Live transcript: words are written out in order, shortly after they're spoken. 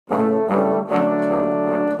Ethan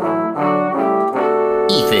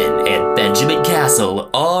and Benjamin Castle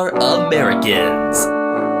are Americans.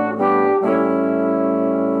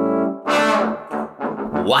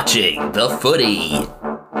 Watching the footy.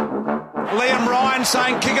 Liam Ryan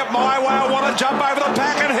saying, kick it my way, I want to jump over the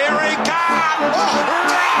pack, and here he comes!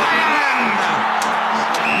 Ryan!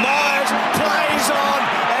 Myers plays on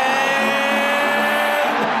and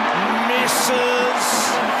misses.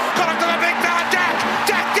 Got it to the big fella, Jack!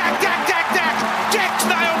 Jack's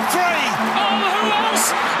nailed three! Oh, who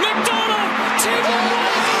else? McDonald!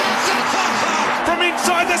 From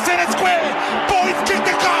inside the centre square, boys kick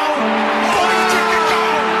the goal!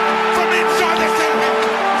 From inside the centre.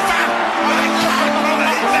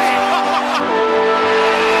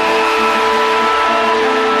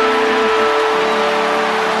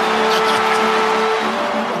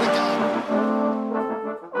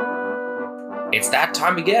 It's that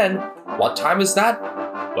time again. What time is that?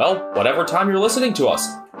 Well, whatever time you're listening to us.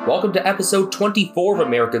 Welcome to episode 24 of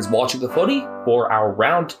Americans Watching the Footy for our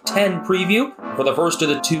round 10 preview for the first of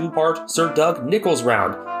the two-part Sir Doug Nicholls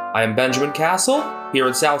round. I am Benjamin Castle, here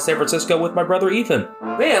in South San Francisco with my brother Ethan.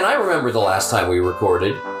 Man, I remember the last time we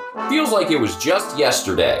recorded. Feels like it was just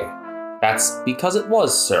yesterday. That's because it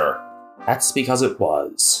was, sir. That's because it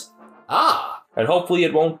was. Ah! And hopefully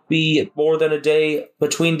it won't be more than a day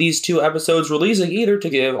between these two episodes releasing either, to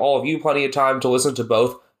give all of you plenty of time to listen to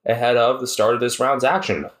both ahead of the start of this round's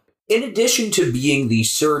action. In addition to being the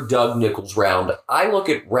Sir Doug Nicholls round, I look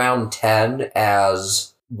at round 10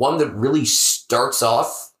 as one that really starts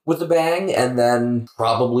off with a bang and then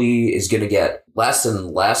probably is going to get less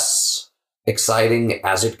and less exciting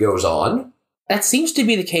as it goes on. That seems to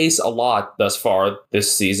be the case a lot thus far this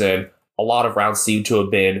season. A lot of rounds seem to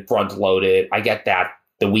have been front-loaded. I get that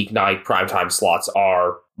the weeknight primetime slots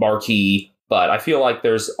are marquee, but I feel like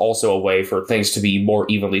there's also a way for things to be more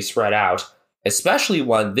evenly spread out, especially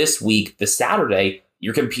when this week, the Saturday,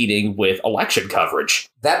 you're competing with election coverage.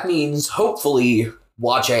 That means, hopefully,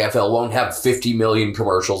 Watch AFL won't have 50 million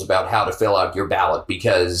commercials about how to fill out your ballot,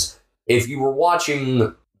 because if you were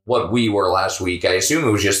watching what we were last week, I assume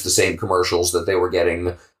it was just the same commercials that they were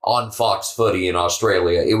getting on Fox Footy in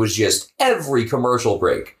Australia. It was just every commercial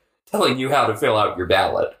break telling you how to fill out your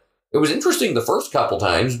ballot. It was interesting the first couple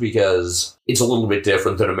times because it's a little bit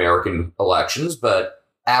different than American elections, but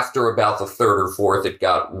after about the third or fourth, it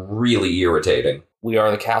got really irritating. We are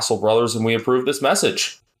the Castle Brothers and we approve this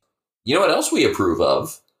message. You know what else we approve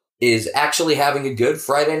of? Is actually having a good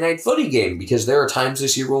Friday night footy game, because there are times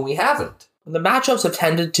this year when we haven't. The matchups have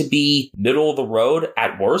tended to be middle of the road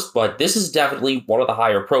at worst, but this is definitely one of the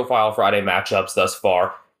higher profile Friday matchups thus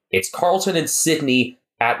far. It's Carlton and Sydney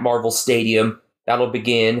at Marvel Stadium. That'll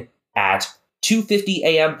begin at 2:50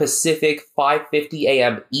 a.m. Pacific, 5:50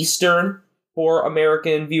 a.m. Eastern for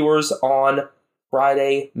American viewers on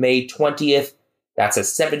Friday, May 20th. That's a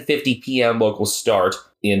 7:50 p.m. local start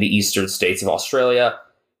in the eastern states of Australia.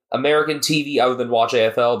 American TV, other than Watch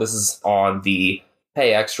AFL, this is on the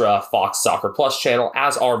Pay Extra Fox Soccer Plus channel,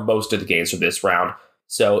 as are most of the games for this round.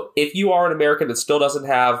 So if you are an American that still doesn't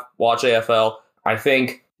have Watch AFL, I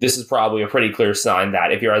think this is probably a pretty clear sign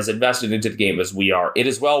that if you're as invested into the game as we are, it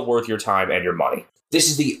is well worth your time and your money. This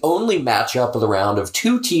is the only matchup of the round of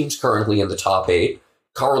two teams currently in the top 8.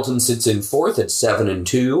 Carlton sits in 4th at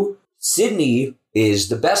 7-2. Sydney is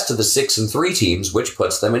the best of the 6-3 teams, which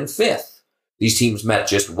puts them in 5th. These teams met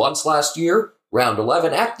just once last year, round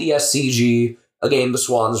 11 at the SCG, a game the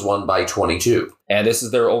Swans won by 22. And this is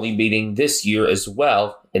their only meeting this year as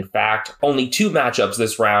well. In fact, only 2 matchups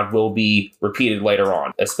this round will be repeated later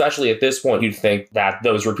on. Especially at this point, you'd think that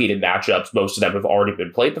those repeated matchups, most of them have already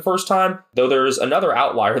been played the first time, though there's another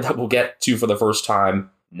outlier that we'll get to for the first time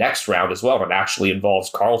next round as well, and actually involves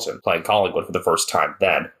Carlton playing Collingwood for the first time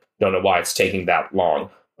then. Don't know why it's taking that long.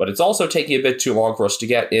 But it's also taking a bit too long for us to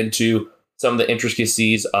get into some of the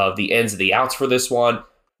intricacies of the ins and the outs for this one.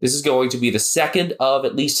 This is going to be the second of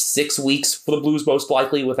at least 6 weeks for the Blues, most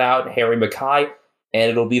likely, without Harry Mackay, and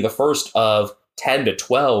it'll be the first of 10 to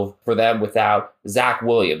 12 for them without Zach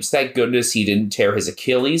Williams. Thank goodness he didn't tear his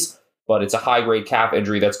Achilles, but it's a high-grade calf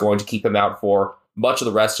injury that's going to keep him out for much of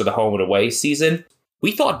the rest of the home and away season.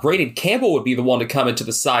 We thought Braden Campbell would be the one to come into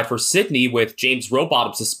the side for Sydney with James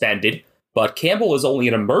Rowbottom suspended, but Campbell is only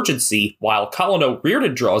an emergency, while Colin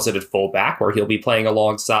O'Riordan draws it at fullback, where he'll be playing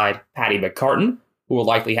alongside Paddy McCartan, who will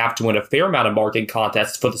likely have to win a fair amount of marking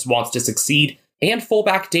contests for the Swans to succeed, and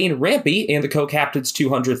fullback Dane Rampy in the co-captain's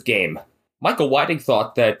 200th game. Michael Whiting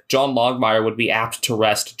thought that John Longmire would be apt to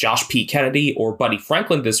rest Josh P. Kennedy or Buddy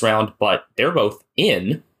Franklin this round, but they're both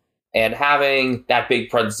in. And having that big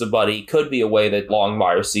presence of Buddy could be a way that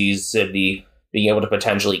Longmire sees Sydney being able to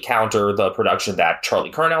potentially counter the production that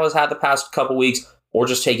Charlie Curnow has had the past couple weeks, or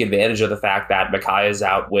just take advantage of the fact that Mackay is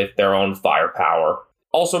out with their own firepower.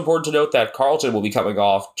 Also important to note that Carlton will be coming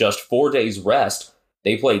off just 4 days rest.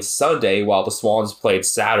 They played Sunday while the Swans played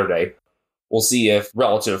Saturday. We'll see if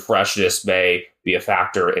relative freshness may be a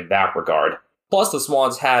factor in that regard. Plus, the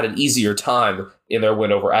Swans had an easier time in their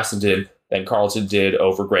win over Essendon than Carlton did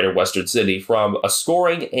over Greater Western Sydney from a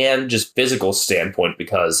scoring and just physical standpoint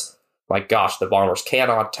because, my gosh, the Bombers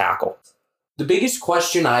cannot tackle. The biggest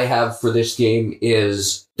question I have for this game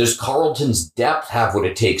is, does Carlton's depth have what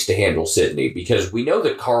it takes to handle Sydney? Because we know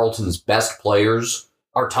that Carlton's best players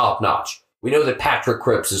are top-notch. We know that Patrick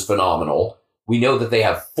Cripps is phenomenal. We know that they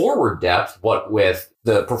have forward depth, what with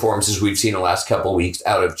the performances we've seen the last couple of weeks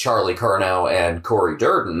out of Charlie Curnow and Corey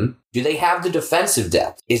Durden. Do they have the defensive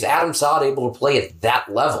depth? Is Adam Saad able to play at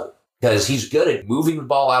that level? Because he's good at moving the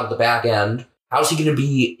ball out of the back end. How's he going to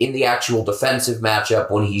be in the actual defensive matchup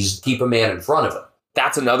when he's keep a man in front of him?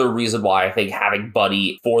 That's another reason why I think having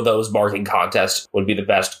Buddy for those marking contests would be the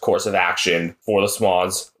best course of action for the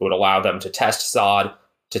Swans. It would allow them to test Saad,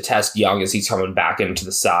 to test Young as he's coming back into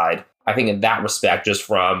the side. I think in that respect, just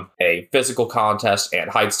from a physical contest and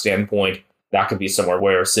height standpoint, that could be somewhere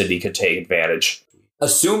where Sydney could take advantage.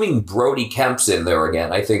 Assuming Brody Kemp's in there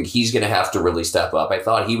again, I think he's going to have to really step up. I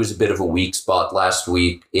thought he was a bit of a weak spot last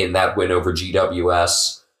week in that win over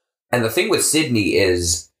GWS. And the thing with Sydney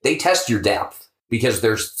is they test your depth because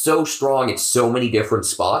they're so strong at so many different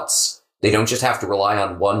spots. They don't just have to rely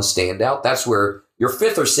on one standout. That's where your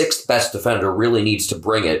fifth or sixth best defender really needs to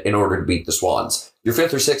bring it in order to beat the Swans. Your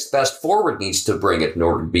fifth or sixth best forward needs to bring it in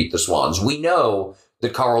order to beat the Swans. We know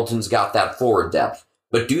that Carlton's got that forward depth,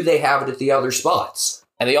 but do they have it at the other spots?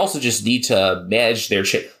 And they also just need to manage their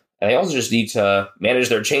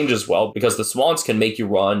changes well, because the Swans can make you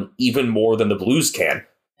run even more than the Blues can.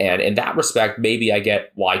 And in that respect, maybe I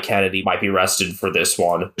get why Kennedy might be rested for this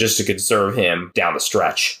one, just to conserve him down the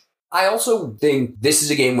stretch. I also think this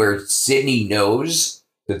is a game where Sydney knows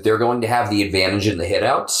that they're going to have the advantage in the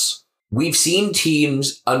hitouts. We've seen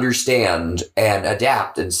teams understand and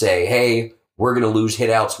adapt and say, hey, we're going to lose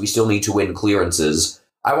hitouts. We still need to win clearances.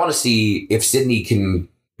 I want to see if Sydney can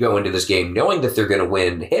go into this game knowing that they're going to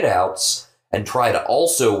win hitouts and try to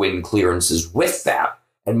also win clearances with that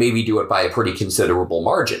and maybe do it by a pretty considerable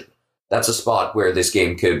margin. That's a spot where this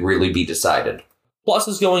game could really be decided. Plus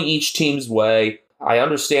is going each team's way. I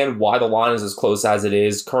understand why the line is as close as it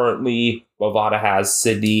is. Currently, Bovada has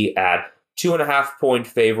Sydney at 2.5-point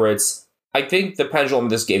favorites. I think the pendulum in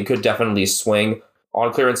this game could definitely swing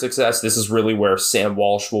on clearance success. This is really where Sam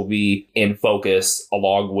Walsh will be in focus,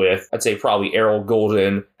 along with, I'd say, probably Errol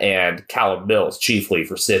Golden and Callum Mills, chiefly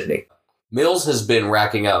for Sydney. Mills has been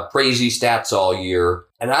racking up crazy stats all year,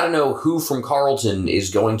 and I don't know who from Carlton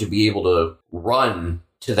is going to be able to run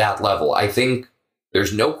to that level. I think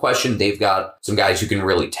there's no question they've got some guys who can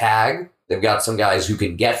really tag. They've got some guys who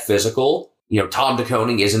can get physical. You know, Tom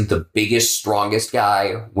DeConing isn't the biggest, strongest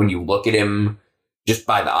guy when you look at him just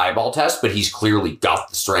by the eyeball test, but he's clearly got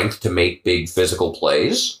the strength to make big physical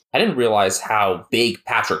plays. I didn't realize how big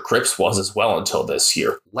Patrick Cripps was as well until this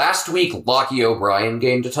year. Last week, Lockie O'Brien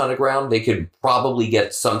gained a ton of ground. They could probably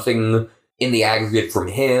get something in the aggregate from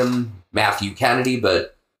him, Matthew Kennedy,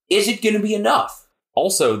 but is it going to be enough?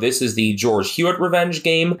 Also, this is the George Hewitt revenge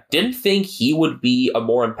game. Didn't think he would be a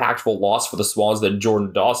more impactful loss for the Swans than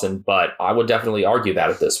Jordan Dawson, but I would definitely argue that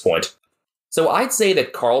at this point. So I'd say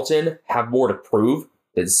that Carlton have more to prove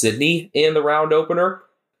than Sydney in the round opener.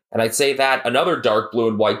 And I'd say that another dark blue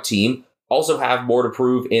and white team also have more to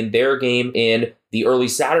prove in their game in the early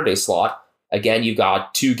Saturday slot. Again, you've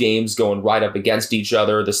got two games going right up against each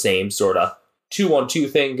other, the same sort of 2-on-2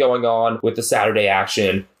 thing going on with the Saturday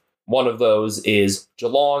action. One of those is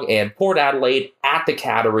Geelong and Port Adelaide at the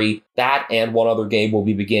Cattery. That and one other game will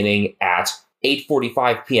be beginning at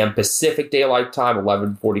 8:45 p.m. Pacific Daylight Time,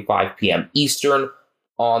 11:45 p.m. Eastern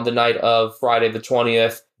on the night of Friday the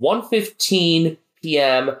 20th. 1:15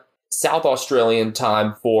 p.m. South Australian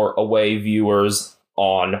time for away viewers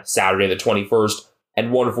on Saturday the 21st,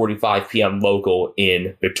 and 1:45 p.m. local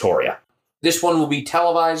in Victoria. This one will be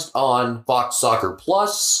televised on Fox Soccer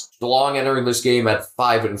Plus. Geelong entering this game at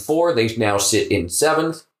 5-4. They now sit in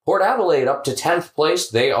 7th. Port Adelaide up to 10th place.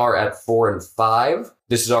 They are at 4-5.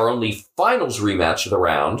 This is our only finals rematch of the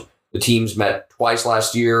round. The teams met twice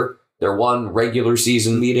last year. Their one regular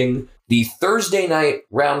season meeting. The Thursday night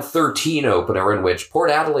round 13 opener, in which Port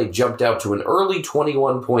Adelaide jumped out to an early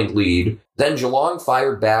 21-point lead. Then Geelong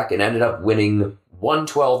fired back and ended up winning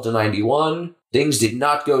 112-91. Things did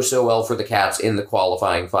not go so well for the Cats in the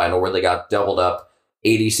qualifying final, where they got doubled up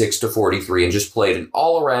 86-43, and just played an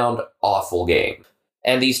all-around awful game.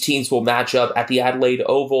 And these teams will match up at the Adelaide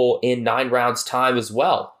Oval in 9 rounds' time as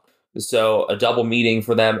well. So a double meeting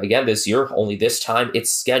for them again this year, only this time it's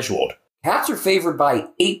scheduled. Cats are favored by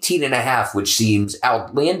 18.5, which seems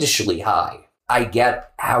outlandishly high. I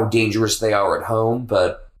get how dangerous they are at home,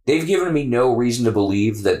 but they've given me no reason to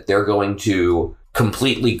believe that they're going to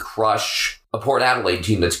completely crush a Port Adelaide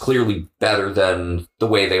team that's clearly better than the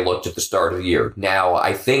way they looked at the start of the year. Now,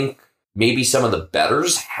 I think maybe some of the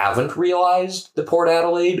bettors haven't realized that Port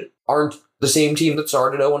Adelaide aren't the same team that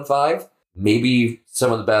started 0-5. Maybe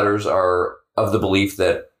some of the bettors are of the belief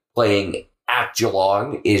that playing at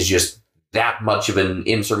Geelong is just that much of an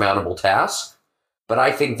insurmountable task. But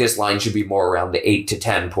I think this line should be more around the 8 to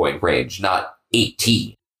 10 point range, not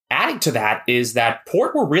 18. Adding to that is that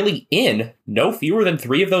Port were really in no fewer than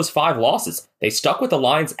 3 of those 5 losses. They stuck with the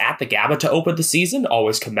Lions at the Gabba to open the season,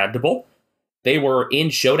 always commendable. They were in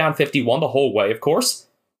Showdown 51 the whole way, of course,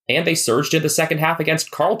 and they surged in the second half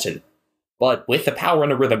against Carlton. But with the power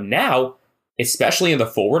and the rhythm now, especially in the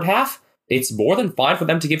forward half, it's more than fine for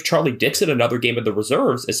them to give Charlie Dixon another game in the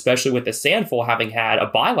reserves, especially with the Sandful having had a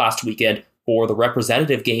bye last weekend for the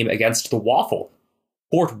representative game against the Waffle.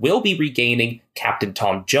 Port will be regaining Captain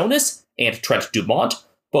Tom Jonas and Trent Dumont,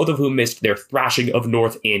 both of whom missed their thrashing of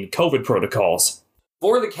North in COVID protocols.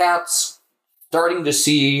 For the Cats, starting to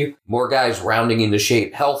see more guys rounding into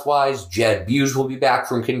shape health-wise. Jed Buse will be back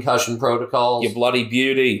from concussion protocols. You bloody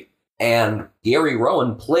beauty. And Gary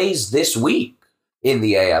Rowan plays this week in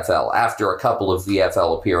the AFL after a couple of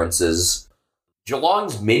VFL appearances.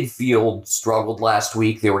 Geelong's midfield struggled last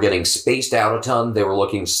week. They were getting spaced out a ton. They were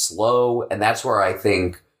looking slow. And that's where I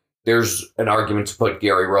think there's an argument to put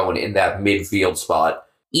Gary Rowan in that midfield spot.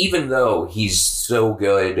 Even though he's so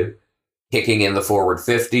good kicking in the forward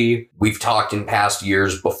 50, we've talked in past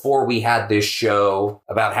years before we had this show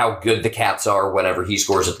about how good the Cats are whenever he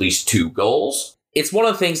scores at least 2 goals. It's one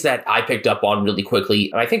of the things that I picked up on really quickly.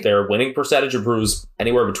 And I think their winning percentage improves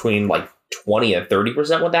anywhere between like 20 and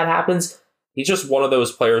 30% when that happens. He's just one of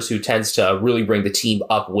those players who tends to really bring the team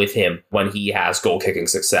up with him when he has goal-kicking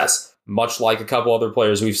success. Much like a couple other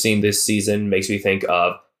players we've seen this season, makes me think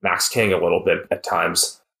of Max King a little bit at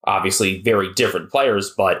times. Obviously, very different players,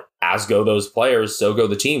 but as go those players, so go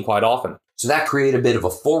the team quite often. So that created a bit of a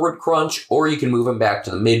forward crunch, or you can move him back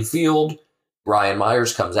to the midfield. Brian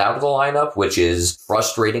Myers comes out of the lineup, which is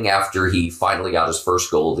frustrating after he finally got his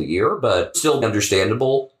first goal of the year, but still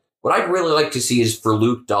understandable. What I'd really like to see is for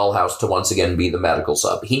Luke Dahlhaus to once again be the medical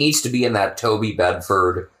sub. He needs to be in that Toby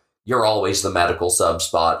Bedford, you're always the medical sub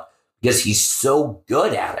spot, because he's so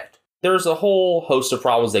good at it. There's a whole host of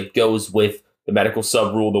problems that goes with the medical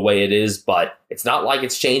sub rule the way it is, but it's not like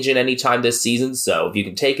it's changing anytime this season, so if you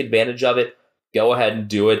can take advantage of it, go ahead and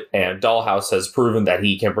do it. And Dahlhaus has proven that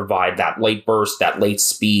he can provide that late burst, that late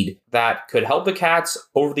speed that could help the Cats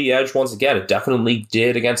over the edge once again. It definitely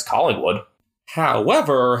did against Collingwood.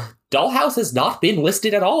 However, Dahlhaus has not been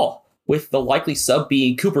listed at all, with the likely sub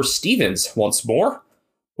being Cooper Stevens once more.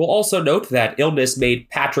 We'll also note that illness made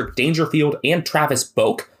Patrick Dangerfield and Travis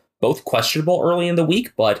Boak both questionable early in the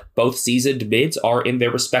week, but both seasoned mids are in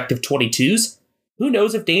their respective 22s. Who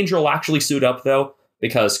knows if Danger will actually suit up, though,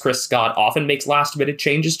 because Chris Scott often makes last-minute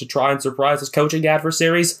changes to try and surprise his coaching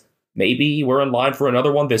adversaries. Maybe we're in line for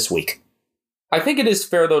another one this week. I think it is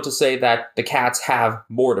fair, though, to say that the Cats have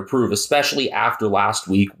more to prove, especially after last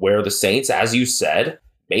week, where the Saints, as you said,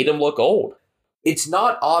 made them look old. It's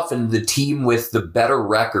not often the team with the better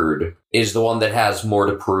record is the one that has more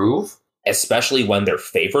to prove. Especially when they're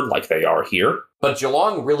favored like they are here. But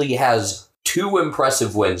Geelong really has 2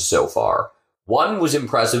 impressive wins so far. One was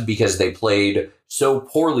impressive because they played so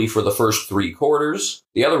poorly for the first 3 quarters.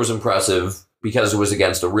 The other was impressive because it was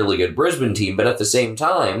against a really good Brisbane team, but at the same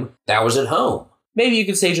time, that was at home. Maybe you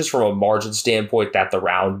could say just from a margin standpoint that the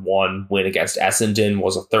round 1 win against Essendon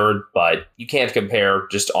was a third, but you can't compare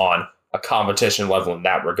just on a competition level in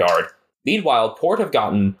that regard. Meanwhile, Port have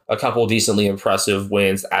gotten a couple decently impressive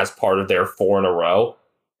wins as part of their 4 in a row.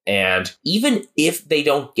 And even if they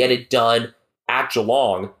don't get it done at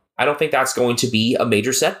Geelong, I don't think that's going to be a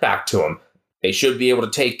major setback to them. They should be able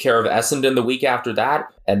to take care of Essendon the week after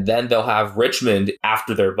that, and then they'll have Richmond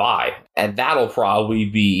after their bye. And that'll probably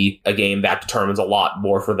be a game that determines a lot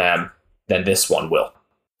more for them than this one will.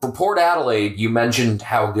 For Port Adelaide, you mentioned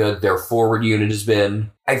how good their forward unit has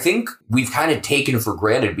been. I think we've kind of taken for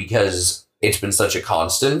granted because it's been such a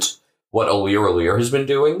constant what Aliir has been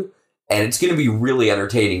doing. And it's going to be really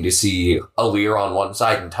entertaining to see Aliir on one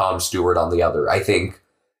side and Tom Stewart on the other. I think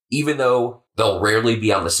even though they'll rarely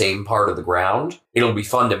be on the same part of the ground, it'll be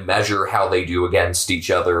fun to measure how they do against each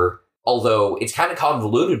other Although it's kind of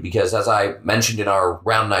convoluted because, as I mentioned in our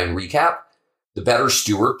round 9 recap, the better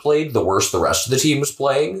Stewart played, the worse the rest of the team was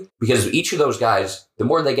playing. Because each of those guys, the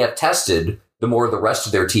more they get tested, the more the rest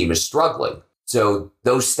of their team is struggling. So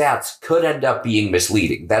those stats could end up being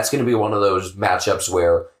misleading. That's going to be one of those matchups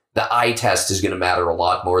where the eye test is going to matter a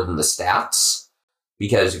lot more than the stats.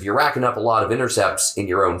 Because if you're racking up a lot of intercepts in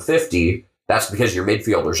your own 50, that's because your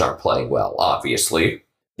midfielders aren't playing well, obviously.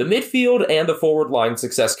 The midfield and the forward line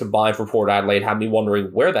success combined for Port Adelaide had me wondering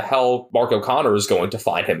where the hell Mark O'Connor is going to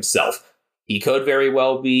find himself. He could very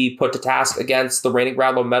well be put to task against the reigning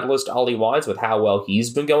Brownlow medalist Ollie Wines with how well he's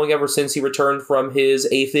been going ever since he returned from his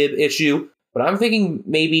AFib issue. But I'm thinking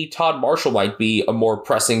maybe Todd Marshall might be a more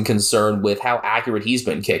pressing concern with how accurate he's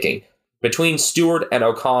been kicking. Between Stewart and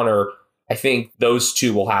O'Connor, I think those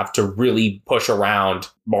two will have to really push around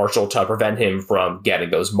Marshall to prevent him from getting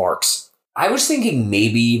those marks. I was thinking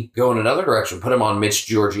maybe go in another direction, put him on Mitch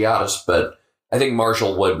Georgiadis, but I think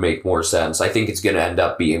Marshall would make more sense. I think it's going to end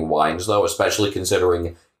up being Wines, though, especially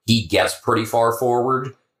considering he gets pretty far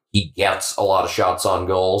forward. He gets a lot of shots on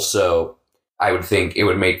goal, so I would think it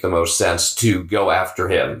would make the most sense to go after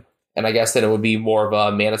him. And I guess then it would be more of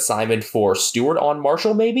a man assignment for Stewart on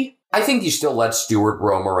Marshall, maybe? I think you still let Stewart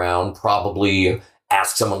roam around, probably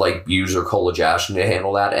ask someone like Buse or Kolajashin to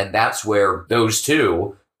handle that, and that's where those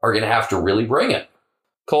two are going to have to really bring it.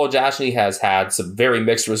 Kolajashin has had some very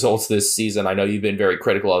mixed results this season. I know you've been very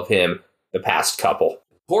critical of him the past couple.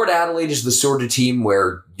 Port Adelaide is the sort of team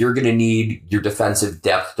where you're going to need your defensive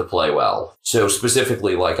depth to play well. So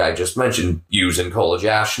specifically, like I just mentioned, Buse and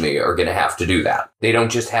Kolajashin are going to have to do that. They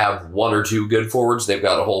don't just have one or two good forwards, they've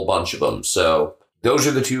got a whole bunch of them. So those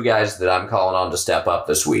are the two guys that I'm calling on to step up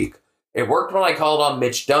this week. It worked when I called on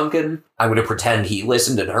Mitch Duncan. I'm going to pretend he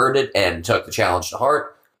listened and heard it and took the challenge to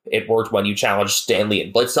heart. It worked when you challenged Stanley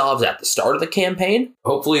and Blitzovs at the start of the campaign.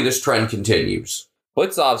 Hopefully this trend continues.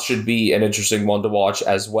 Blitzovs should be an interesting one to watch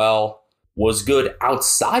as well. Was good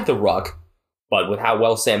outside the ruck, but with how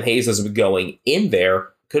well Sam Hayes has been going in there,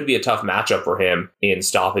 could be a tough matchup for him in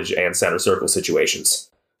stoppage and center circle situations.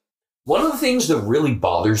 One of the things that really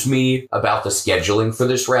bothers me about the scheduling for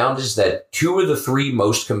this round is that 2 of the 3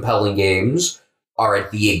 most compelling games are at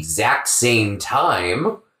the exact same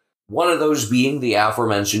time. One of those being the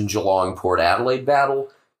aforementioned Geelong-Port Adelaide battle,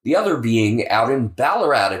 the other being out in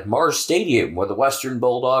Ballarat at Mars Stadium, where the Western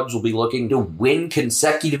Bulldogs will be looking to win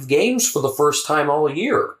consecutive games for the first time all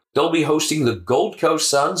year. They'll be hosting the Gold Coast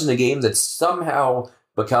Suns in a game that somehow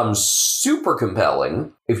becomes super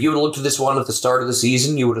compelling. If you would have looked at this one at the start of the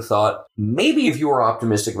season, you would have thought, maybe if you were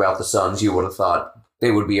optimistic about the Suns, you would have thought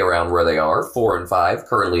they would be around where they are, 4-5,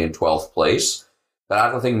 currently in 12th place. But I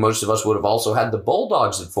don't think most of us would have also had the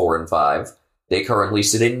Bulldogs at 4-5. They currently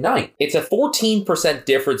sit in 9th. It's a 14%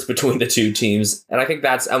 difference between the two teams, and I think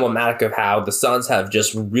that's emblematic of how the Suns have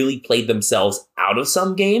just really played themselves out of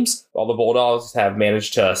some games, while the Bulldogs have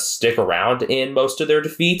managed to stick around in most of their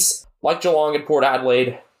defeats. Like Geelong and Port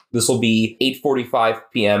Adelaide, this will be 8:45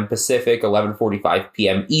 p.m. Pacific, 11:45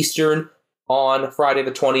 p.m. Eastern on Friday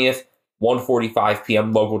the 20th, 1:45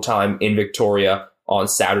 p.m. local time in Victoria on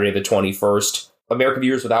Saturday the 21st. American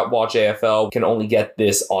viewers without Watch AFL can only get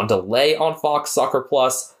this on delay on Fox Soccer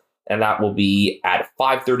Plus, and that will be at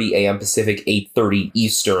 5:30 a.m. Pacific, 8:30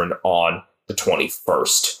 Eastern on the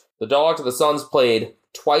 21st. The Dogs and the Suns played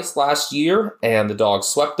twice last year, and the Dogs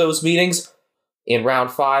swept those meetings. In round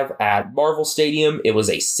 5 at Marvel Stadium, it was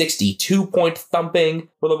a 62-point thumping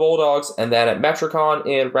for the Bulldogs, and then at Metricon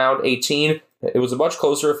in round 18, it was a much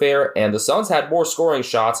closer affair, and the Suns had more scoring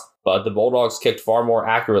shots, but the Bulldogs kicked far more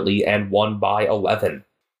accurately and won by 11.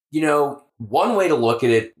 You know, one way to look at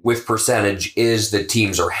it with percentage is that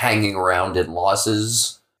teams are hanging around in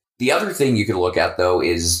losses. The other thing you could look at, though,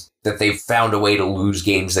 is that they've found a way to lose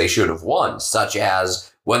games they should have won, such as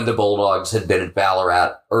when the Bulldogs had been at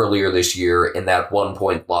Ballarat earlier this year in that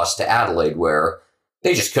 1-point loss to Adelaide, where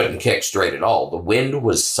they just couldn't kick straight at all. The wind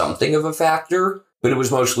was something of a factor, but it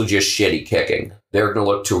was mostly just shitty kicking. They're going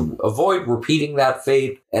to look to avoid repeating that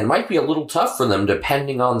fate, and it might be a little tough for them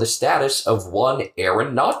depending on the status of one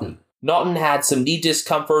Aaron Naughton. Naughton had some knee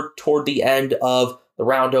discomfort toward the end of the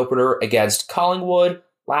round opener against Collingwood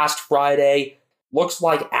last Friday. Looks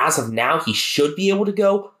like as of now he should be able to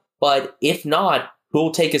go, but if not, who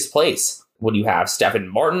will take his place? Would you have Stephen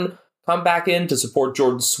Martin come back in to support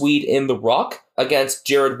Jordan Swede in the ruck against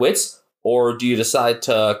Jared Witz? Or do you decide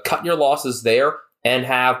to cut your losses there and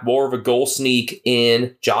have more of a goal sneak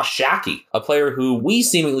in Josh Shackey, a player who we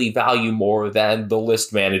seemingly value more than the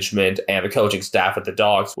list management and the coaching staff at the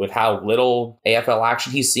Dogs with how little AFL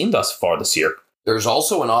action he's seen thus far this year? There's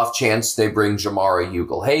also an off chance they bring Jamara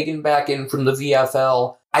Ugle-Hagan back in from the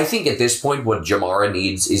VFL. I think at this point what Jamara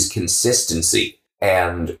needs is consistency.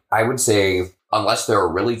 And I would say, unless there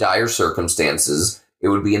are really dire circumstances, it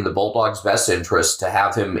would be in the Bulldogs' best interest to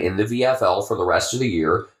have him in the VFL for the rest of the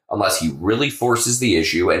year, unless he really forces the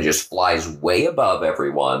issue and just flies way above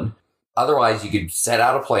everyone. Otherwise, you could set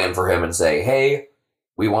out a plan for him and say, hey,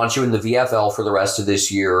 we want you in the VFL for the rest of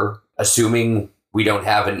this year, assuming we don't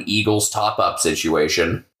have an Eagles top-up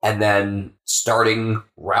situation. And then starting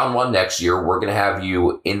round 1 next year, we're going to have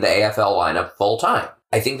you in the AFL lineup full-time.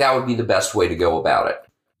 I think that would be the best way to go about it.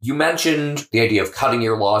 You mentioned the idea of cutting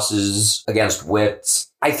your losses against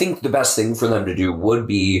Wits. I think the best thing for them to do would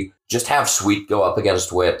be just have Sweet go up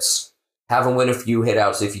against Wits, have him win a few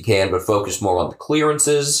hitouts if you can, but focus more on the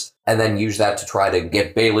clearances, and then use that to try to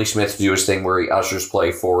get Bailey Smith to do his thing where he ushers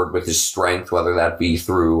play forward with his strength, whether that be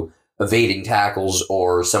through evading tackles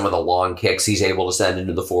or some of the long kicks he's able to send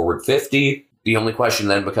into the forward 50. The only question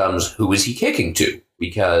then becomes, who is he kicking to?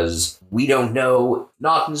 Because we don't know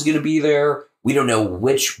Naughton's going to be there. We don't know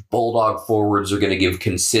which Bulldog forwards are going to give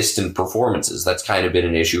consistent performances. That's kind of been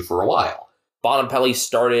an issue for a while. Bontempelli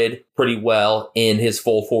started pretty well in his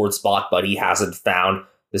full forward spot, but he hasn't found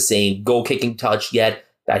the same goal-kicking touch yet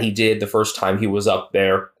that he did the first time he was up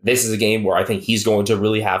there. This is a game where I think he's going to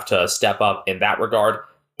really have to step up in that regard.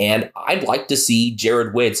 And I'd like to see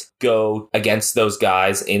Jared Witts go against those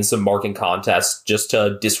guys in some marking contests just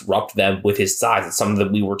to disrupt them with his size. It's something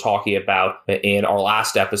that we were talking about in our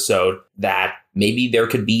last episode, that maybe there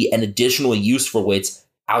could be an additional use for Witts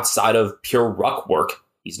outside of pure ruck work.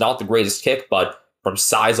 He's not the greatest kick, but from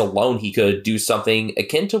size alone, he could do something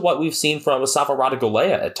akin to what we've seen from Asafa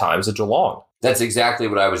Radagolea at times at Geelong. That's exactly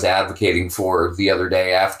what I was advocating for the other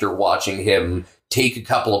day after watching him take a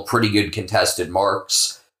couple of pretty good contested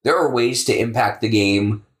marks. There are ways to impact the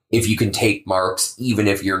game if you can take marks, even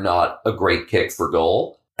if you're not a great kick for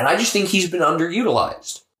goal. And I just think he's been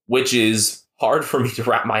underutilized. Which is hard for me to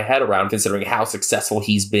wrap my head around considering how successful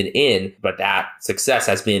he's been in, but that success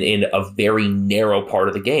has been in a very narrow part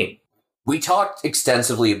of the game. We talked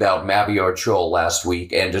extensively about Mabior Chol last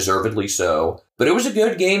week, and deservedly so, but it was a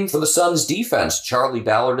good game for the Suns' defense. Charlie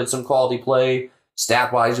Ballard did some quality play.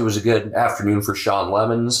 Stat-wise, it was a good afternoon for Sean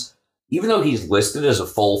Lemons. Even though he's listed as a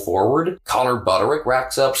full forward, Connor Butterick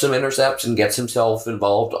racks up some intercepts and gets himself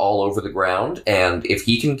involved all over the ground, and if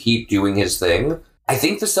he can keep doing his thing, I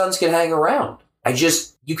think the Suns can hang around.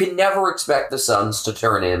 You can never expect the Suns to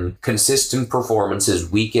turn in consistent performances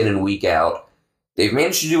week in and week out. They've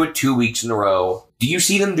managed to do it 2 weeks in a row. Do you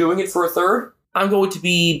see them doing it for a third? I'm going to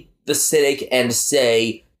be the cynic and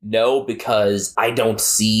say no, because I don't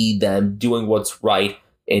see them doing what's right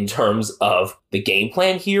in terms of the game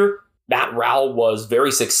plan here. Matt Rowell was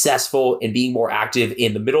very successful in being more active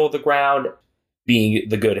in the middle of the ground, being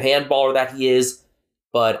the good handballer that he is.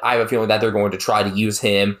 But I have a feeling that they're going to try to use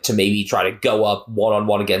him to maybe try to go up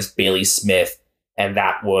one-on-one against Bailey Smith, and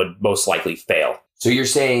that would most likely fail. So you're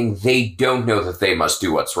saying they don't know that they must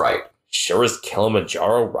do what's right? Sure as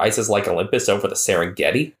Kilimanjaro rises like Olympus over the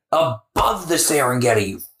Serengeti. Above the Serengeti,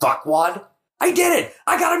 you fuckwad. I did it!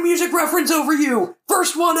 I got a music reference over you!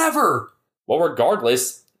 First one ever! Well,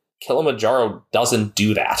 regardless, Kilimanjaro doesn't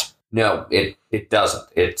do that. No, it doesn't.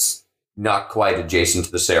 It's not quite adjacent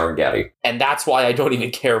to the Serengeti. And that's why I don't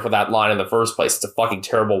even care for that line in the first place. It's a fucking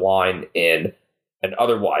terrible line in an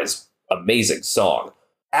otherwise amazing song.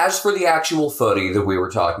 As for the actual footy that we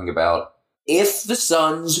were talking about, if the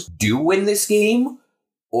Suns do win this game,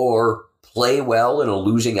 or play well in a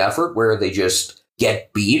losing effort where they just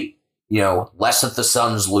get beat, less that the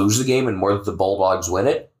Suns lose the game and more that the Bulldogs win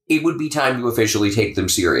it, it would be time to officially take them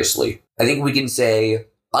seriously. I think we can say,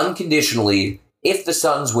 unconditionally, if the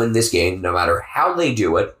Suns win this game, no matter how they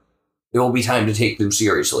do it, it will be time to take them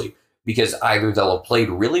seriously. Because either they'll have played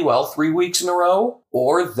really well 3 weeks in a row,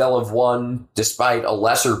 or they'll have won despite a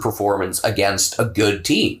lesser performance against a good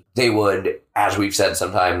team. They would, as we've said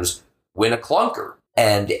sometimes, win a clunker.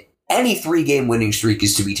 And any 3-game winning streak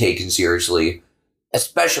is to be taken seriously,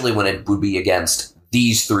 especially when it would be against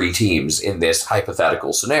these 3 teams in this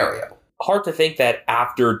hypothetical scenario. Hard to think that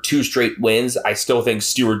after 2 straight wins, I still think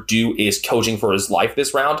Stuart Dew is coaching for his life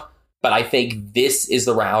this round. But I think this is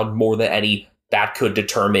the round more than any that could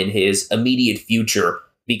determine his immediate future,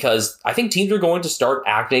 because I think teams are going to start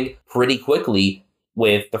acting pretty quickly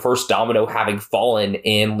with the first domino having fallen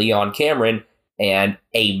in Leon Cameron and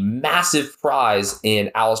a massive prize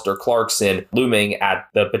in Alistair Clarkson looming at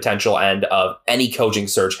the potential end of any coaching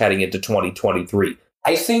search heading into 2023.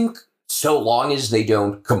 I think so long as they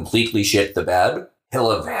don't completely shit the bed,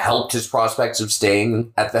 he'll have helped his prospects of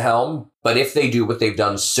staying at the helm. But if they do what they've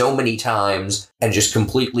done so many times and just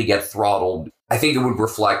completely get throttled, I think it would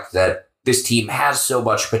reflect that this team has so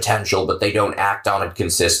much potential, but they don't act on it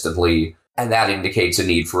consistently, and that indicates a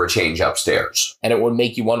need for a change upstairs. And it would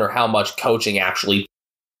make you wonder how much coaching actually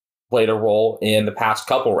played a role in the past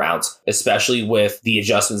couple rounds, especially with the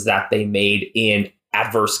adjustments that they made in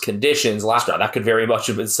adverse conditions last round. That could very much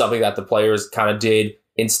have been something that the players kind of did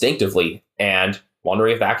instinctively, and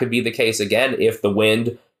wondering if that could be the case again if the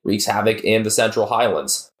wind wreaks havoc in the Central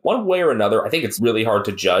Highlands. One way or another, I think it's really hard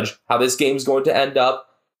to judge how this game's going to end up.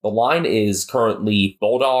 The line is currently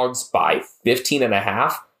Bulldogs by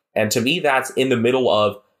 15.5, and to me that's in the middle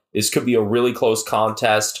of this could be a really close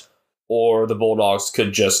contest, or the Bulldogs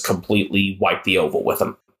could just completely wipe the oval with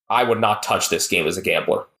them. I would not touch this game as a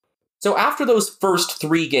gambler. So after those first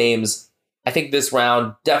 3 games, I think this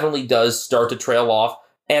round definitely does start to trail off.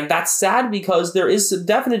 And that's sad because there is some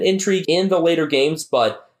definite intrigue in the later games,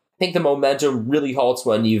 but I think the momentum really halts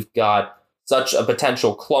when you've got such a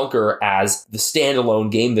potential clunker as the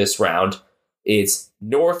standalone game this round. It's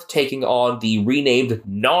North taking on the renamed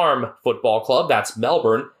NARM Football Club, that's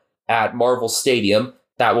Melbourne, at Marvel Stadium.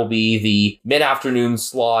 That will be the mid-afternoon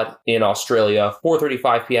slot in Australia,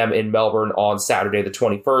 4:35 p.m. in Melbourne on Saturday the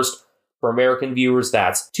 21st. For American viewers,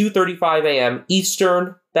 that's 2:35 a.m.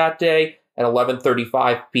 Eastern that day and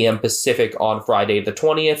 11:35 p.m. Pacific on Friday the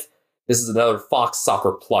 20th. This is another Fox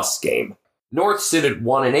Soccer Plus game. North sit at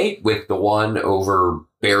 1-8 with the one over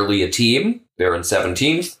barely a team. They're in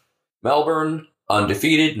 17th. Melbourne,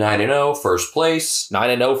 undefeated, 9-0, first place.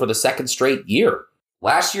 9-0 for the second straight year.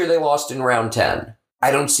 Last year they lost in round 10.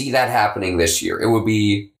 I don't see that happening this year. It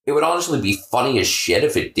would honestly be funny as shit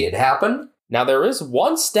if it did happen. Now, there is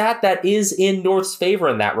one stat that is in North's favor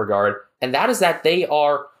in that regard, and that is that they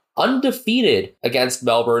are undefeated against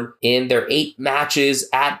Melbourne in their 8 matches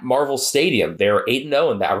at Marvel Stadium. They're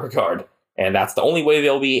 8-0 in that regard, and that's the only way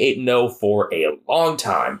they'll be 8-0 for a long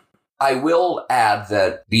time. I will add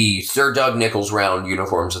that the Sir Doug Nicholls round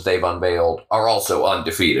uniforms that they've unveiled are also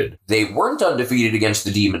undefeated. They weren't undefeated against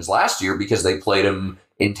the Demons last year because they played them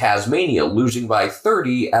in Tasmania, losing by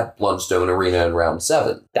 30 at Blundstone Arena in round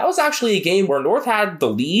 7. That was actually a game where North had the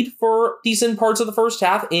lead for decent parts of the first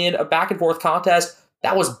half in a back-and-forth contest.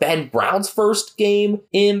 That was Ben Brown's first game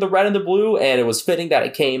in the red and the blue, and it was fitting that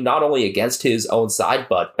it came not only against his own side,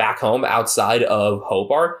 but back home outside of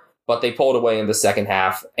Hobart. But they pulled away in the second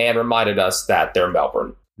half and reminded us that they're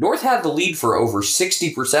Melbourne. North had the lead for over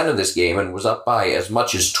 60% of this game and was up by as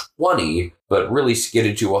much as 20, but really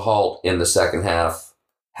skidded to a halt in the second half.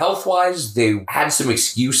 Health-wise, they had some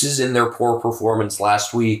excuses in their poor performance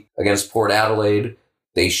last week against Port Adelaide.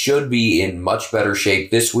 They should be in much better shape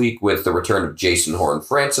this week with the return of Jason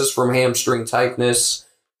Horne-Francis from hamstring tightness.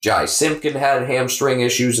 Jai Simpkin had hamstring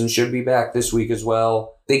issues and should be back this week as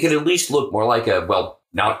well. They could at least look more like a,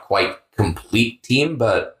 not quite complete team,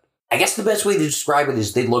 but I guess the best way to describe it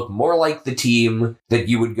is they look more like the team that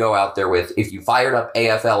you would go out there with if you fired up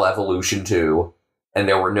AFL Evolution 2 and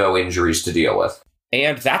there were no injuries to deal with.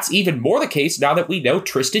 And that's even more the case now that we know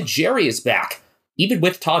Tristan Jerry is back. Even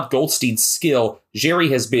with Todd Goldstein's skill, Jerry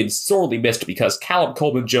has been sorely missed because Callum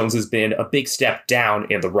Coleman-Jones has been a big step down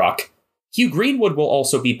in the ruck. Hugh Greenwood will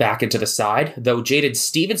also be back into the side, though Jaden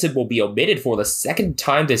Stevenson will be omitted for the second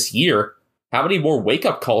time this year. How many more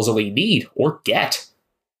wake-up calls will he need, or get?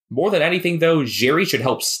 More than anything, though, Jerry should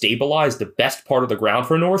help stabilize the best part of the ground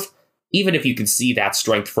for North, even if you can see that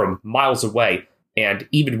strength from miles away, and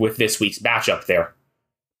even with this week's matchup there.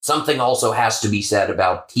 Something also has to be said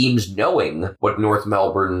about teams knowing what North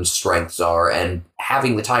Melbourne's strengths are and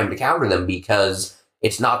having the time to counter them, because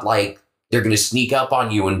it's not like they're going to sneak up on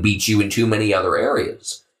you and beat you in too many other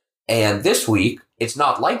areas. And this week, it's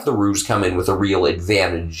not like the Roos come in with a real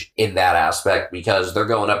advantage in that aspect because they're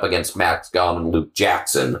going up against Max Gum and Luke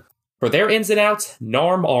Jackson. For their ins and outs,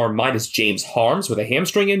 NARM are minus James Harms with a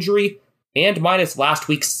hamstring injury, and minus last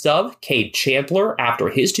week's sub, Cade Chandler, after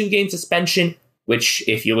his 2-game suspension, which,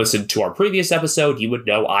 if you listened to our previous episode, you would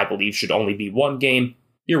know I believe should only be 1 game.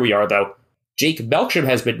 Here we are, though. Jake Melksham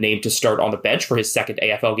has been named to start on the bench for his second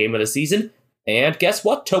AFL game of the season. And guess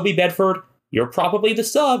what, Toby Bedford? You're probably the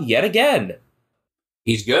sub yet again.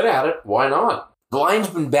 He's good at it. Why not? The line's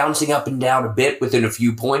been bouncing up and down a bit within a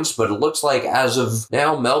few points, but it looks like as of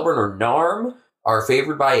now, Melbourne or NARM are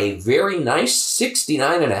favored by a very nice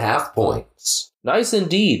 69.5 points. Nice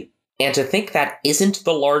indeed. And to think that isn't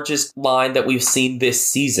the largest line that we've seen this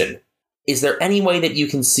season. Is there any way that you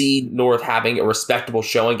can see North having a respectable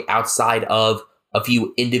showing outside of a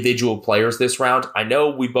few individual players this round? I know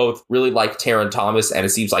we both really like Taron Thomas, and it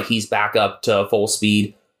seems like he's back up to full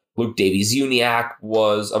speed. Luke Davies-Uniacke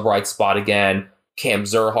was a bright spot again. Cam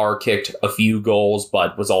Zurhar kicked a few goals,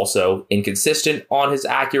 but was also inconsistent on his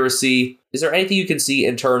accuracy. Is there anything you can see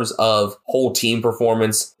in terms of whole team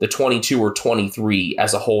performance, the 22 or 23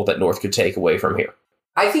 as a whole, that North could take away from here?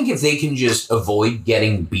 I think if they can just avoid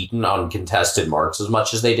getting beaten on contested marks as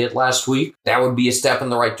much as they did last week, that would be a step in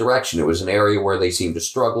the right direction. It was an area where they seemed to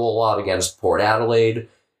struggle a lot against Port Adelaide.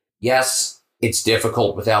 Yes, it's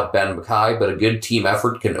difficult without Ben Mackay, but a good team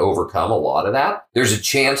effort can overcome a lot of that. There's a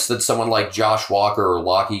chance that someone like Josh Walker or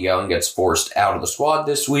Lachie Young gets forced out of the squad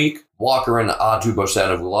this week. Walker and Atu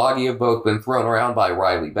Bosena-Vulagi have both been thrown around by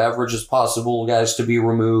Riley Beveridge as possible guys to be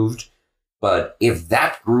removed. But if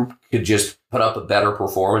that group could just put up a better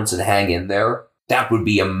performance and hang in there, that would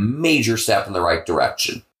be a major step in the right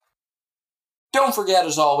direction. Don't forget,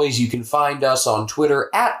 as always, you can find us on Twitter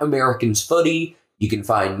at Americans Footy. You can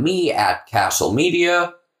find me at Castle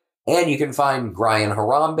Media. And you can find Brian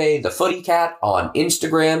Harambe, the Footy Cat, on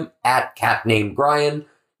Instagram at CatNamedBrian.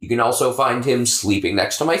 You can also find him sleeping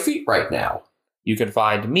next to my feet right now. You can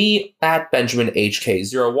find me at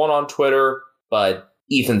BenjaminHK01 on Twitter, but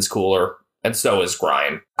Ethan's cooler. And so is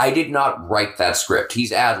Brian. I did not write that script.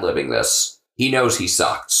 He's ad-libbing this. He knows he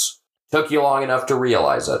sucks. Took you long enough to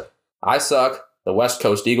realize it. I suck. The West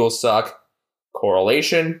Coast Eagles suck.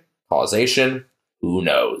 Correlation? Causation? Who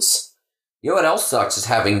knows? You know what else sucks is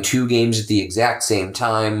having two games at the exact same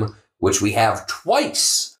time, which we have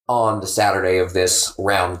twice on the Saturday of this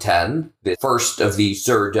round 10, the first of the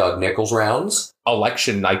Sir Doug Nicholls rounds.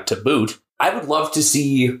 Election night to boot. I would love to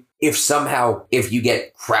see if you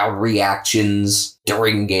get crowd reactions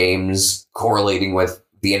during games correlating with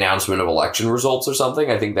the announcement of election results or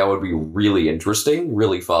something. I think that would be really interesting,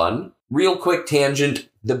 really fun. Real quick tangent,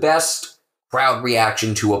 the best crowd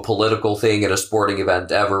reaction to a political thing at a sporting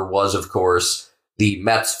event ever was, of course, the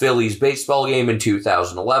Mets-Phillies baseball game in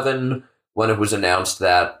 2011, when it was announced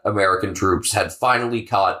that American troops had finally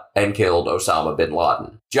caught and killed Osama bin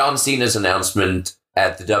Laden. John Cena's announcement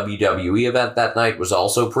at the WWE event that night was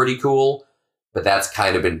also pretty cool, but that's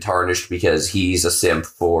kind of been tarnished because he's a simp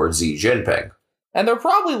for Xi Jinping. And they're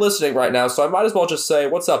probably listening right now, so I might as well just say,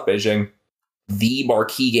 what's up, Beijing? The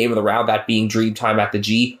marquee game of the round, that being Dreamtime at the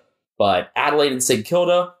G, but Adelaide and St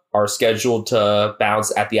Kilda are scheduled to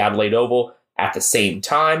bounce at the Adelaide Oval at the same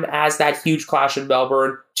time as that huge clash in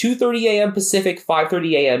Melbourne. 2:30 a.m. Pacific,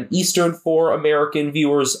 5:30 a.m. Eastern for American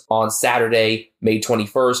viewers on Saturday, May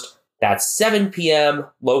 21st. That's 7 p.m.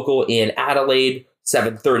 local in Adelaide,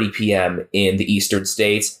 7:30 p.m. in the Eastern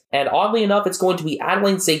States. And oddly enough, it's going to be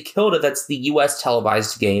Adelaide and St Kilda that's the U.S.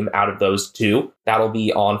 televised game out of those two. That'll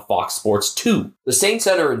be on Fox Sports 2. The Saints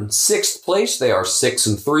are in 6th place. They are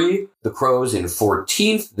 6-3. The Crows in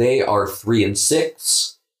 14th. They are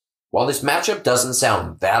 3-6. While this matchup doesn't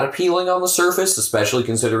sound that appealing on the surface, especially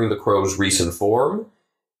considering the Crows' recent form,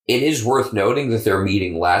 it is worth noting that their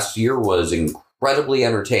meeting last year was incredibly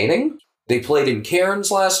entertaining. They played in Cairns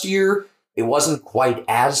last year. It wasn't quite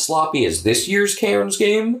as sloppy as this year's Cairns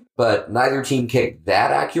game, but neither team kicked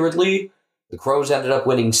that accurately. The Crows ended up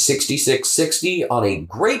winning 66-60 on a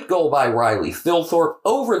great goal by Riley Thilthorpe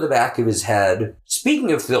over the back of his head.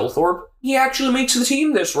 Speaking of Thilthorpe, he actually makes the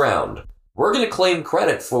team this round. We're going to claim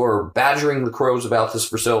credit for badgering the Crows about this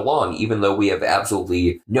for so long, even though we have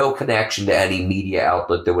absolutely no connection to any media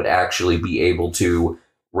outlet that would actually be able to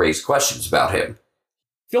raise questions about him.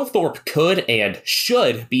 Thilthorpe could and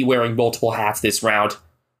should be wearing multiple hats this round.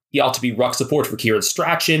 He ought to be ruck support for Kieran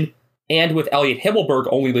Strachan, and with Elliot Himmelberg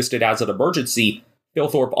only listed as an emergency,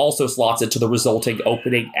 Thilthorpe also slots into the resulting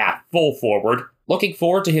opening at full forward. Looking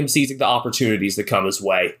forward to him seizing the opportunities that come his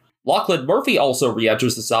way. Lachlan Murphy also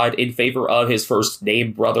re-enters the side in favor of his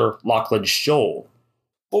first-name brother, Lachlan Scholl.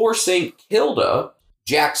 For St. Kilda,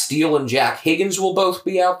 Jack Steele and Jack Higgins will both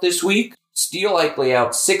be out this week. Steele likely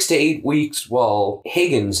out 6 to 8 weeks, while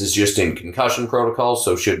Higgins is just in concussion protocol,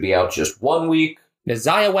 so should be out just 1 week.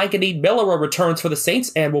 Nazaya Wanganeen-Millera returns for the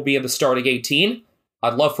Saints and will be in the starting 18.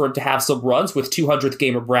 I'd love for him to have some runs with 200th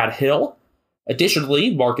gamer Brad Hill.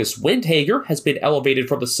 Additionally, Marcus Windhager has been elevated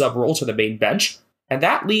from the sub role to the main bench, and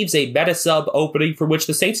that leaves a meta-sub opening for which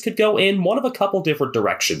the Saints could go in one of a couple different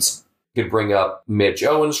directions. You could bring up Mitch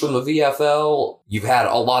Owens from the VFL. You've had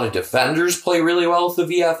a lot of defenders play really well at the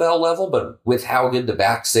VFL level, but with how good the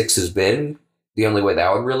back six has been, the only way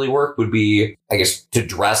that would really work would be, I guess, to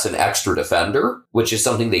dress an extra defender, which is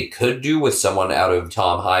something they could do with someone out of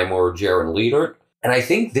Tom Highmore or Jaron Leadert. And I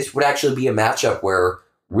think this would actually be a matchup where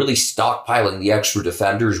really stockpiling the extra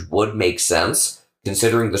defenders would make sense,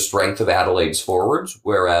 considering the strength of Adelaide's forwards,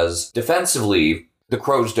 whereas defensively, the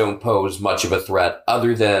Crows don't pose much of a threat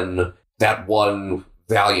other than that one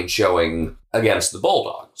valiant showing against the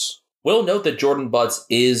Bulldogs. We'll note that Jordan Butts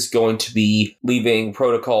is going to be leaving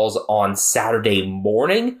protocols on Saturday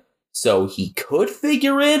morning, so he could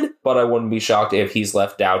figure in, but I wouldn't be shocked if he's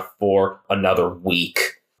left out for another week.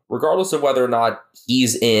 Regardless of whether or not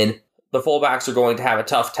he's in, the fullbacks are going to have a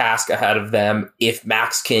tough task ahead of them if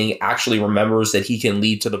Max King actually remembers that he can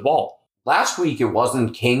lead to the ball. Last week, it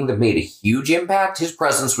wasn't King that made a huge impact. His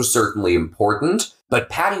presence was certainly important, but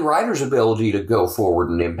Paddy Ryder's ability to go forward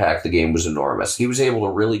and impact the game was enormous. He was able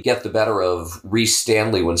to really get the better of Reece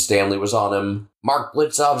Stanley when Stanley was on him. Mark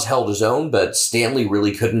Blitzov's held his own, but Stanley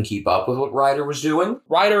really couldn't keep up with what Ryder was doing.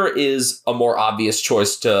 Ryder to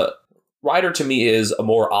me is a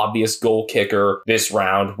more obvious goal kicker this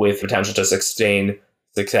round with potential to sustain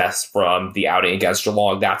success from the outing against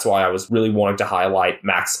Geelong. That's why I was really wanting to highlight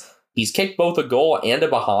Max. He's kicked both a goal and a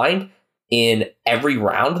behind in every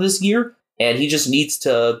round this year, and he just needs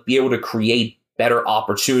to be able to create better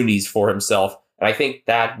opportunities for himself. And I think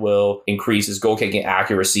that will increase his goal-kicking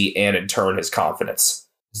accuracy and, in turn, his confidence.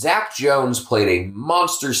 Zach Jones played a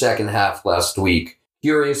monster second half last week.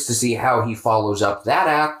 Curious to see how he follows up that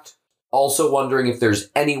act. Also wondering if there's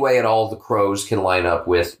any way at all the Crows can line up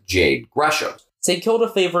with Jade Gresham. St. Kilda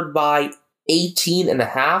favored by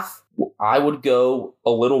 18.5. I would go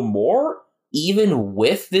a little more, even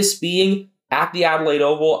with this being at the Adelaide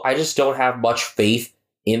Oval. I just don't have much faith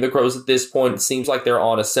in the Crows at this point. It seems like they're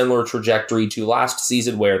on a similar trajectory to last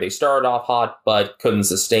season where they started off hot but couldn't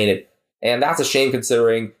sustain it. And that's a shame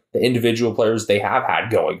considering the individual players they have had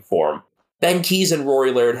going for them. Ben Keys and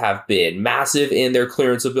Rory Laird have been massive in their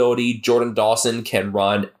clearance ability. Jordan Dawson can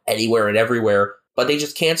run anywhere and everywhere, but they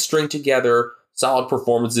just can't string together solid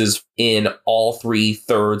performances in all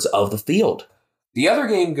 3/3 of the field. The other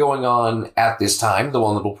game going on at this time, the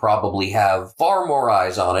one that will probably have far more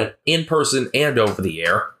eyes on it, in person and over the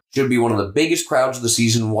air, should be one of the biggest crowds of the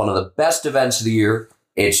season, one of the best events of the year.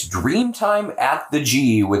 It's Dreamtime at the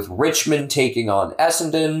G with Richmond taking on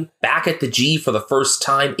Essendon. Back at the G for the first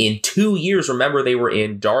time in 2 years. Remember, they were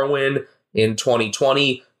in Darwin in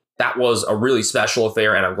 2020. That was a really special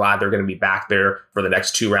affair, and I'm glad they're going to be back there for the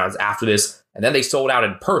next 2 rounds after this. And then they sold out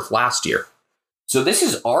in Perth last year. So this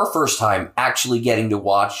is our first time actually getting to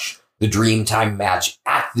watch the Dreamtime match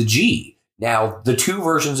at the G. Now, the 2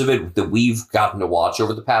 versions of it that we've gotten to watch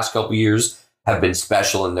over the past couple years have been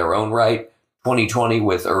special in their own right. 2020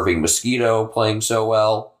 with Irving Mosquito playing so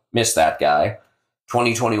well. Miss that guy.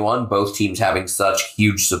 2021, both teams having such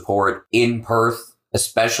huge support in Perth,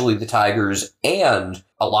 especially the Tigers, and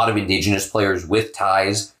a lot of Indigenous players with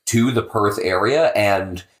ties to the Perth area,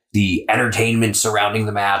 and the entertainment surrounding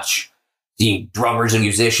the match, the drummers and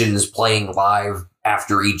musicians playing live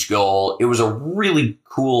after each goal. It was a really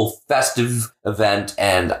cool, festive event,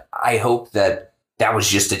 and I hope that that was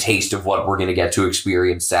just a taste of what we're going to get to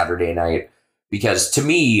experience Saturday night. Because to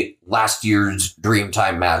me, last year's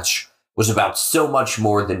Dreamtime match was about so much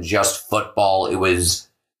more than just football. It was,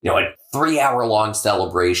 a 3-hour-long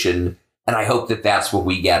celebration, and I hope that that's what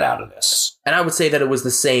we get out of this. And I would say that it was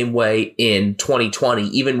the same way in 2020,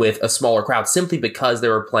 even with a smaller crowd, simply because they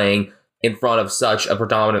were playing in front of such a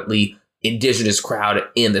predominantly Indigenous crowd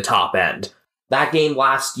in the top end. That game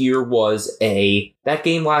last year was a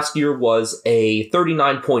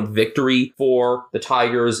 39-point victory for the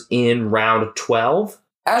Tigers in round 12.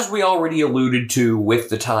 As we already alluded to with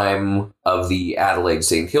the time of the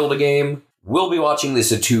Adelaide-St. Kilda game, we'll be watching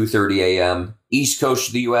this at 2:30 a.m. East Coast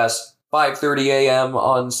of the U.S., 5:30 a.m.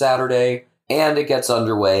 on Saturday, and it gets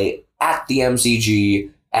underway at the MCG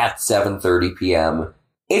at 7:30 p.m.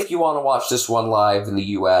 If you want to watch this one live in the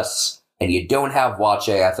U.S. and you don't have Watch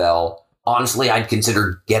AFL, honestly, I'd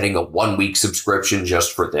consider getting a 1-week subscription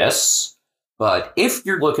just for this. But if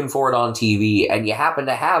you're looking for it on TV and you happen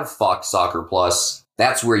to have Fox Soccer Plus,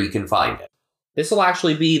 that's where you can find it. This will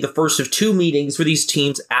actually be the first of 2 meetings for these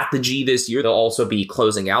teams at the G this year. They'll also be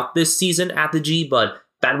closing out this season at the G, but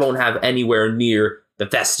that won't have anywhere near the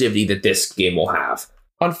festivity that this game will have.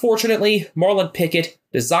 Unfortunately, Marlon Pickett,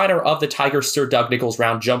 designer of the Tiger Sir Doug Nicholls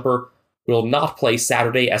round jumper, will not play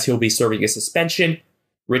Saturday as he'll be serving a suspension.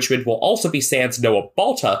 Richmond will also be sans Noah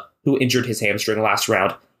Balta, who injured his hamstring last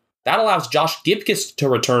round. That allows Josh Gibcus to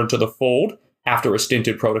return to the fold after a stint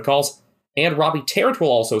in protocols, and Robbie Tarrant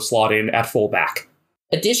will also slot in at fullback.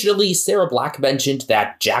 Additionally, Sarah Black mentioned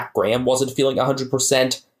that Jack Graham wasn't feeling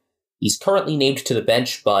 100%. He's currently named to the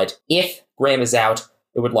bench, but if Graham is out,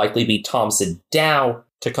 it would likely be Thompson Dow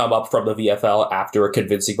to come up from the VFL after a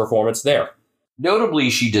convincing performance there. Notably,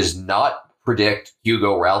 she does not predict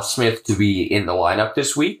Hugo Ralphsmith to be in the lineup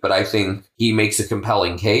this week, but I think he makes a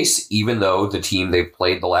compelling case, even though the team they've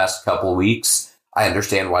played the last couple of weeks, I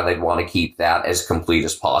understand why they'd want to keep that as complete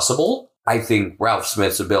as possible. I think Ralph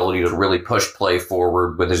Smith's ability to really push play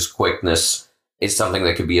forward with his quickness is something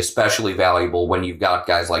that could be especially valuable when you've got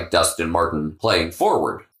guys like Dustin Martin playing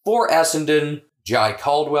forward. For Essendon, Jai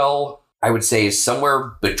Caldwell, I would say, is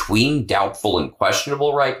somewhere between doubtful and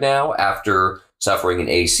questionable right now after suffering an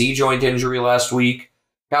AC joint injury last week.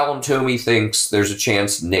 Callum Toomey thinks there's a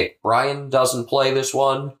chance Nick Bryan doesn't play this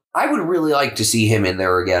one. I would really like to see him in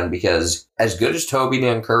there again because as good as Toby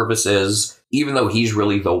Nankervis is, even though he's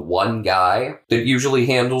really the one guy that usually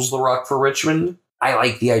handles the ruck for Richmond, I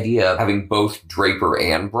like the idea of having both Draper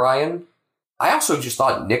and Bryan. I also just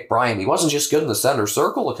thought Nick Bryan, he wasn't just good in the center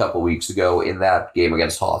circle a couple weeks ago in that game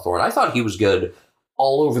against Hawthorn. I thought he was good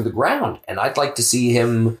all over the ground, and I'd like to see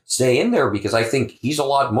him stay in there because I think he's a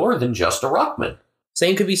lot more than just a ruckman.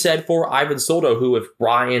 Same could be said for Ivan Soldo, who, if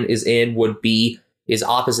Bryan is in, would be his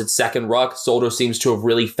opposite second ruck. Soldo seems to have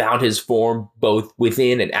really found his form both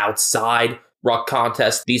within and outside ruck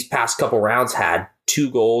contests. These past couple rounds had 2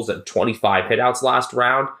 goals and 25 hitouts last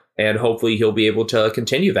round, and hopefully he'll be able to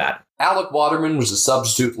continue that. Alec Waterman was a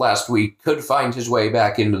substitute last week, could find his way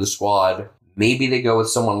back into the squad. Maybe they go with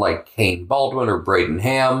someone like Kane Baldwin or Braden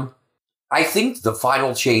Ham. I think the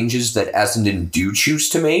final changes that Essendon do choose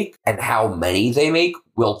to make and how many they make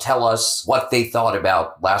will tell us what they thought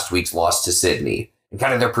about last week's loss to Sydney and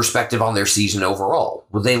kind of their perspective on their season overall.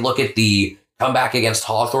 Will they look at the comeback against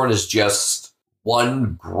Hawthorn as just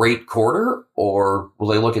one great quarter, or will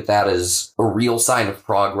they look at that as a real sign of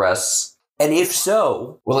progress? And if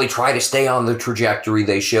so, will they try to stay on the trajectory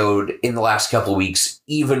they showed in the last couple of weeks,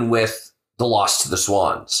 even with the loss to the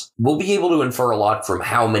Swans? We'll be able to infer a lot from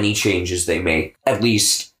how many changes they make, at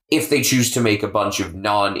least if they choose to make a bunch of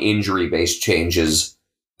non-injury based changes.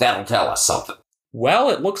 That'll tell us something. Well,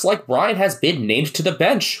 it looks like Bryan has been named to the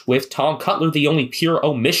bench, with Tom Cutler the only pure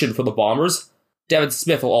omission for the Bombers. Devin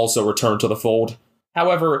Smith will also return to the fold.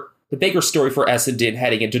 However, the bigger story for Essendon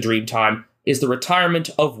heading into Dreamtime is the retirement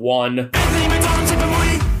of one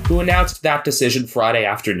who announced that decision Friday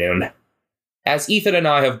afternoon. As Ethan and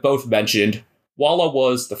I have both mentioned, Walla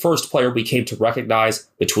was the first player we came to recognize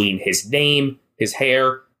between his name, his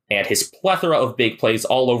hair, and his plethora of big plays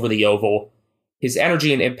all over the Oval. His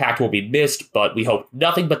energy and impact will be missed, but we hope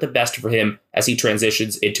nothing but the best for him as he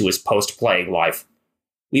transitions into his post-playing life.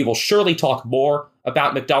 We will surely talk more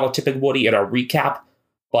about McDonald tipping Woody in our recap,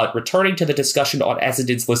 but returning to the discussion on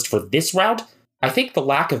Essendon's list for this round, I think the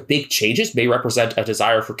lack of big changes may represent a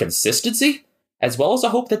desire for consistency, as well as a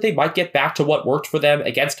hope that they might get back to what worked for them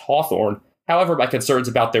against Hawthorn. However, my concerns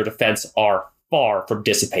about their defense are far from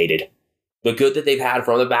dissipated. The good that they've had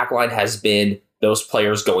from the backline has been those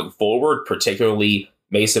players going forward, particularly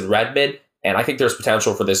Mason Redmond, and I think there's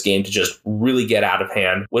potential for this game to just really get out of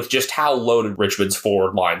hand with just how loaded Richmond's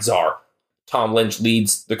forward lines are. Tom Lynch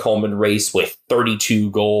leads the Coleman race with 32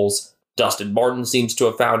 goals. Dustin Martin seems to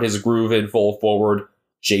have found his groove in full forward.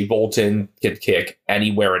 Jay Bolton can kick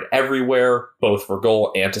anywhere and everywhere, both for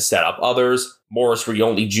goal and to set up others. Morris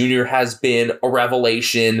Rioli Jr. has been a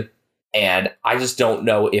revelation, and I just don't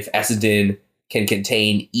know if Essendon can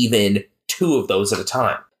contain even 2 of those at a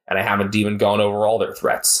time. And I haven't even gone over all their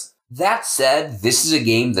threats. That said, this is a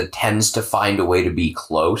game that tends to find a way to be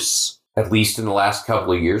close, at least in the last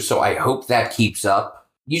couple of years, so I hope that keeps up.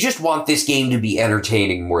 You just want this game to be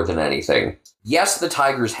entertaining more than anything. Yes, the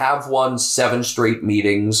Tigers have won 7 straight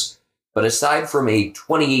meetings, but aside from a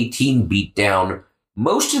 2018 beatdown,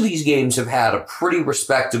 most of these games have had a pretty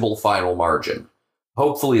respectable final margin.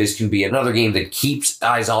 Hopefully this can be another game that keeps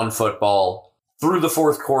eyes on football through the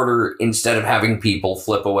fourth quarter instead of having people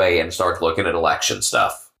flip away and start looking at election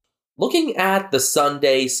stuff. Looking at the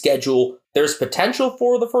Sunday schedule, there's potential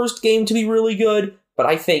for the first game to be really good, but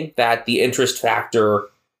I think that the interest factor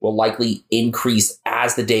will likely increase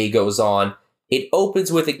as the day goes on. It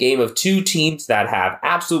opens with a game of 2 teams that have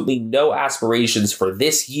absolutely no aspirations for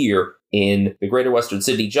this year in the Greater Western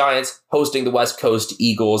Sydney Giants hosting the West Coast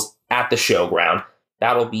Eagles at the Showground.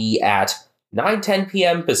 That'll be at 9:10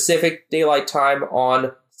 p.m. Pacific Daylight Time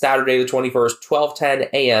on Saturday the 21st, 12:10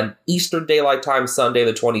 a.m. Eastern Daylight Time, Sunday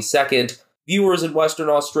the 22nd. Viewers in Western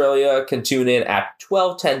Australia can tune in at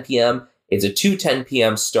 12:10 p.m. It's a 2:10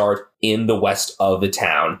 p.m. start in the west of the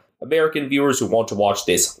town. American viewers who want to watch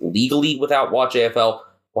this legally without Watch AFL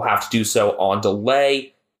will have to do so on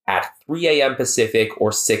delay at 3 a.m. Pacific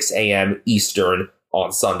or 6 a.m. Eastern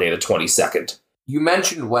on Sunday the 22nd. You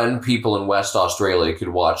mentioned when people in West Australia could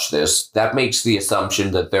watch this. That makes the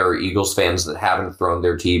assumption that there are Eagles fans that haven't thrown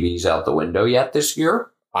their TVs out the window yet this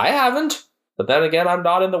year. I haven't, but then again, I'm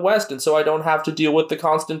not in the West, and so I don't have to deal with the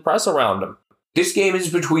constant press around them. This game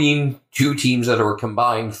is between 2 teams that are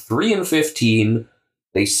combined 3-15.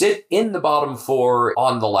 They sit in the bottom 4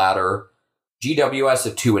 on the ladder. GWS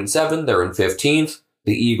at 2-7, they're in 15th.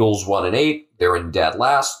 The Eagles 1-8, they're in dead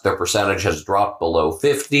last. Their percentage has dropped below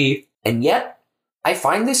 50. And yet, I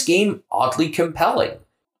find this game oddly compelling.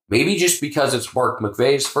 Maybe just because it's Mark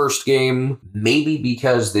McVay's first game. Maybe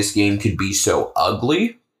because this game could be so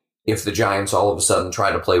ugly if the Giants all of a sudden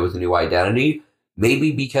try to play with a new identity.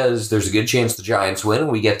 Maybe because there's a good chance the Giants win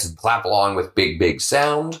and we get to clap along with big, big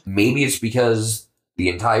sound. Maybe it's because the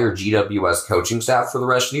entire GWS coaching staff for the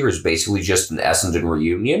rest of the year is basically just an Essendon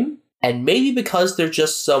reunion. And maybe because there's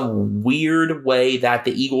just some weird way that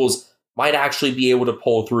the Eagles might actually be able to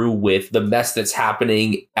pull through with the mess that's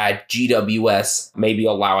happening at GWS, maybe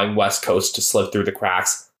allowing West Coast to slip through the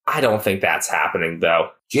cracks. I don't think that's happening, though.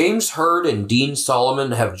 James Hurd and Dean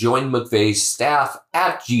Solomon have joined McVay's staff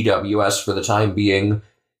at GWS for the time being.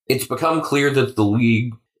 It's become clear that the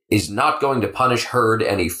league is not going to punish Hurd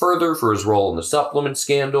any further for his role in the supplement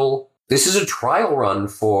scandal. This is a trial run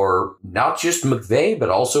for not just McVay, but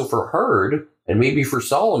also for Hurd, and maybe for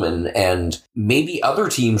Solomon, and maybe other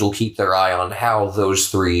teams will keep their eye on how those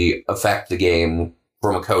three affect the game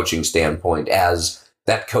from a coaching standpoint, as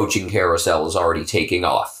that coaching carousel is already taking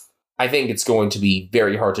off. I think it's going to be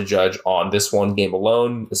very hard to judge on this one game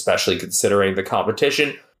alone, especially considering the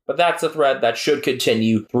competition, but that's a thread that should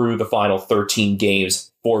continue through the final 13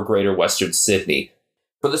 games for Greater Western Sydney.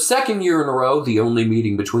 For the second year in a row, the only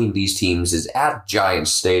meeting between these teams is at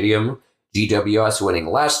Giants Stadium, GWS winning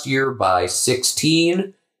last year by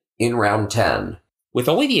 16 in round 10. With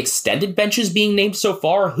only the extended benches being named so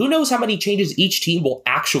far, who knows how many changes each team will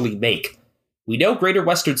actually make. We know Greater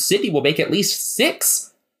Western Sydney will make at least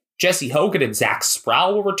 6. Jesse Hogan and Zach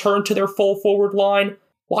Sproul will return to their full forward line.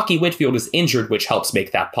 Lockie Whitfield is injured, which helps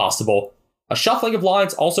make that possible. A shuffling of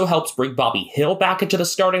lines also helps bring Bobby Hill back into the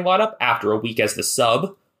starting lineup after a week as the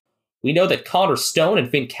sub. We know that Connor Stone and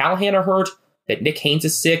Finn Callahan are hurt, that Nick Haynes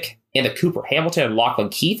is sick, and that Cooper Hamilton and Lachlan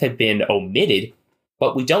Keith have been omitted,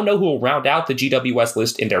 but we don't know who will round out the GWS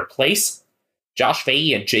list in their place. Josh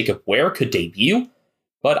Fahey and Jacob Ware could debut,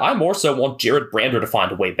 but I more so want Jared Brander to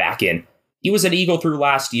find a way back in. He was an Eagle through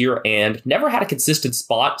last year and never had a consistent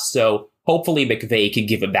spot, so hopefully McVay can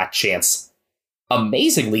give him that chance.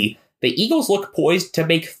 Amazingly, the Eagles look poised to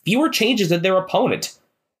make fewer changes than their opponent.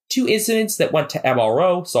 2 incidents that went to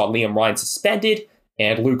MRO saw Liam Ryan suspended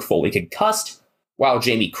and Luke Foley concussed, while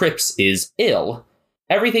Jamie Cripps is ill.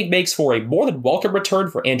 Everything makes for a more than welcome return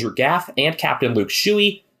for Andrew Gaff and Captain Luke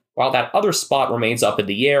Shuey, while that other spot remains up in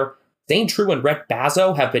the air. Zane True and Rhett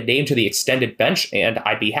Bazzo have been named to the extended bench, and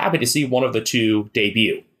I'd be happy to see one of the two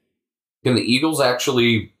debut. Can the Eagles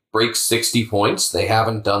actually break 60 points? They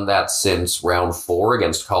haven't done that since round 4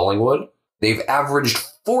 against Collingwood. They've averaged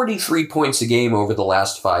 43 points a game over the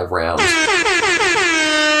last 5 rounds.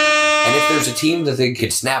 And if there's a team that they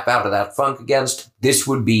could snap out of that funk against, this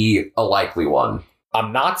would be a likely one.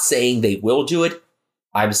 I'm not saying they will do it.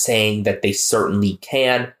 I'm saying that they certainly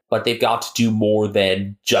can, but they've got to do more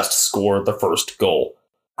than just score the first goal.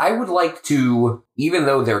 I would like to, even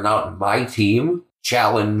though they're not my team,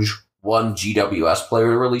 challenge one GWS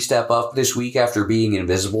player to really step up this week after being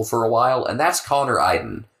invisible for a while, and that's Connor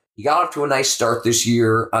Iden. He got off to a nice start this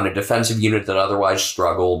year on a defensive unit that otherwise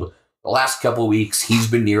struggled. The last couple of weeks, he's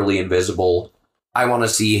been nearly invisible. I want to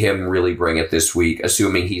see him really bring it this week,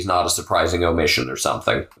 assuming he's not a surprising omission or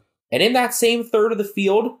something. And in that same third of the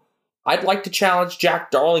field, I'd like to challenge Jack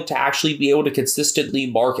Darling to actually be able to consistently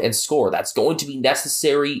mark and score. That's going to be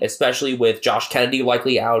necessary, especially with Josh Kennedy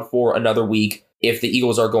likely out for another week, if the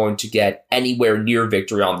Eagles are going to get anywhere near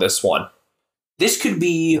victory on this one. This could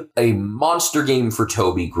be a monster game for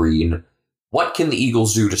Toby Green. What can the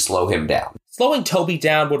Eagles do to slow him down? Slowing Toby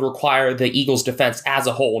down would require the Eagles' defense as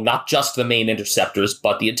a whole, not just the main interceptors,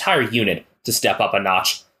 but the entire unit, to step up a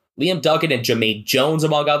notch. Liam Duggan and Jermaine Jones,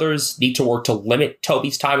 among others, need to work to limit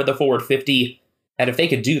Toby's time at the forward 50, and if they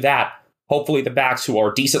could do that, hopefully the backs who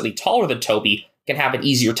are decently taller than Toby can have an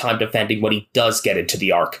easier time defending when he does get into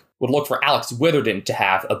the arc. Would look for Alex Witherden to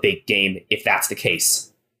have a big game if that's the case.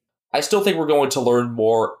 I still think we're going to learn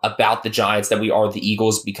more about the Giants than we are the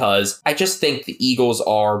Eagles, because I just think the Eagles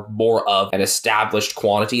are more of an established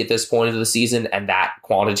quantity at this point of the season, and that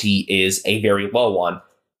quantity is a very low one.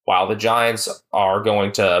 While the Giants are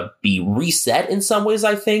going to be reset in some ways,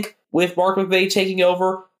 I think, with Mark McVay taking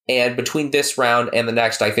over. And between this round and the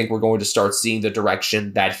next, I think we're going to start seeing the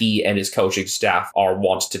direction that he and his coaching staff are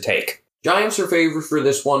want to take. Giants are favored for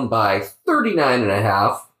this one by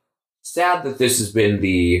 39.5. Sad that this has been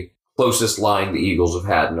the closest line the Eagles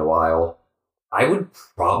have had in a while. I would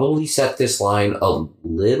probably set this line a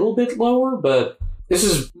little bit lower, but this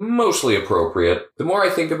is mostly appropriate. The more I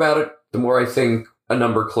think about it, the more I think a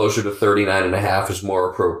number closer to 39.5 is more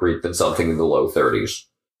appropriate than something in the low 30s.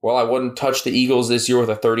 Well, I wouldn't touch the Eagles this year with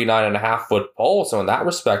a 39.5-foot pole, so in that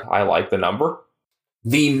respect, I like the number.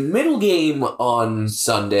 The middle game on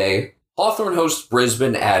Sunday, Hawthorn hosts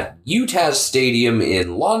Brisbane at UTAS Stadium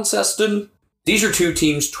in Launceston. These are two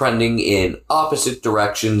teams trending in opposite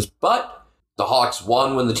directions, but the Hawks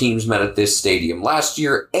won when the teams met at this stadium last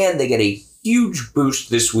year, and they get a huge boost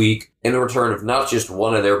this week in the return of not just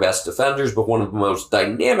one of their best defenders, but one of the most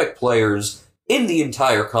dynamic players in the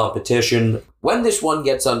entire competition. When this one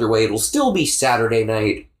gets underway, it'll still be Saturday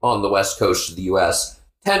night on the west coast of the U.S.,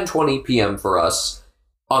 10:20 p.m. for us.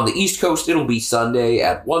 On the east coast, it'll be Sunday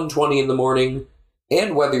at 1:20 in the morning,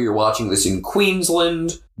 and whether you're watching this in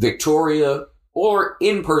Queensland, Victoria, or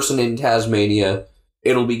in person in Tasmania,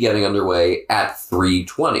 it'll be getting underway at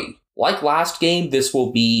 3:20. Like last game, this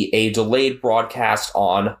will be a delayed broadcast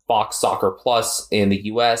on Fox Soccer Plus in the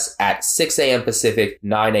US at 6 a.m. Pacific,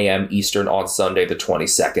 9 a.m. Eastern on Sunday the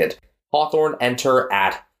 22nd. Hawthorn enter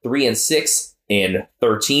at 3-6 in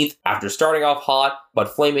 13th after starting off hot,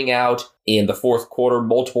 but flaming out in the fourth quarter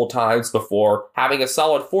multiple times before having a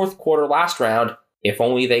solid fourth quarter last round, if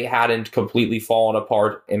only they hadn't completely fallen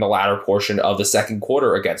apart in the latter portion of the second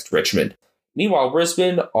quarter against Richmond. Meanwhile,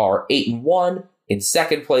 Brisbane are 8-1 in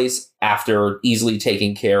second place after easily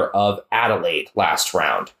taking care of Adelaide last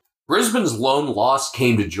round. Brisbane's lone loss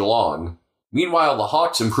came to Geelong. Meanwhile, the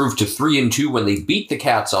Hawks improved to 3-2 when they beat the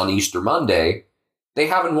Cats on Easter Monday. They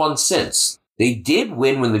haven't won since. They did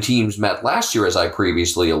win when the teams met last year, as I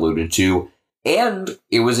previously alluded to, and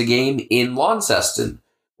it was a game in Launceston.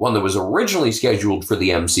 One that was originally scheduled for the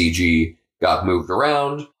MCG got moved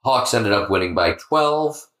around. Hawks ended up winning by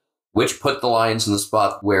 12. Which put the Lions in the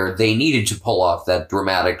spot where they needed to pull off that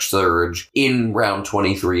dramatic surge in round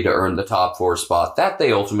 23 to earn the top 4 spot that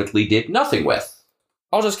they ultimately did nothing with.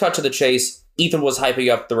 I'll just cut to the chase. Ethan was hyping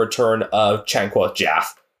up the return of Chanquoth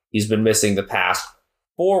Jaff. He's been missing the past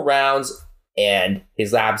 4 rounds, and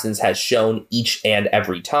his absence has shown each and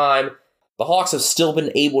every time. The Hawks have still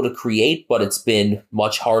been able to create, but it's been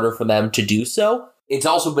much harder for them to do so. It's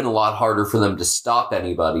also been a lot harder for them to stop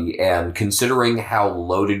anybody, and considering how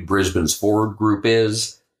loaded Brisbane's forward group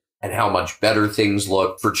is, and how much better things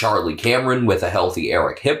look for Charlie Cameron with a healthy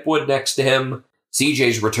Eric Hipwood next to him,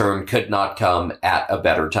 CJ's return could not come at a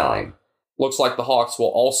better time. Looks like the Hawks will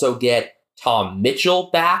also get Tom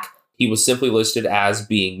Mitchell back. He was simply listed as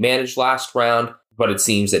being managed last round, but it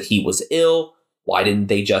seems that he was ill. Why didn't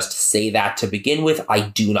they just say that to begin with? I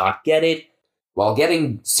do not get it. While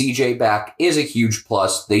getting CJ back is a huge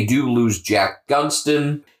plus, they do lose Jack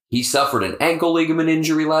Gunston. He suffered an ankle ligament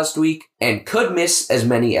injury last week and could miss as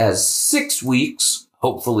many as 6 weeks,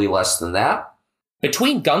 hopefully less than that.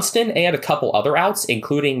 Between Gunston and a couple other outs,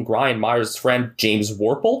 including Brian Myers' friend James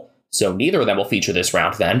Warple, so neither of them will feature this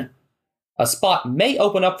round then. A spot may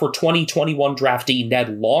open up for 2021 draftee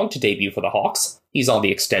Ned Long to debut for the Hawks. He's on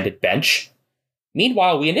the extended bench.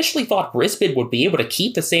 Meanwhile, we initially thought Brisbane would be able to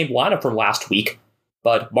keep the same lineup from last week,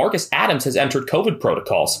 but Marcus Adams has entered COVID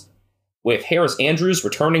protocols. With Harris Andrews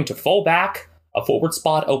returning to fullback, a forward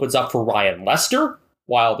spot opens up for Ryan Lester,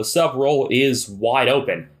 while the sub role is wide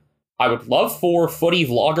open. I would love for footy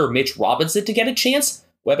vlogger Mitch Robinson to get a chance,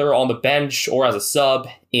 whether on the bench or as a sub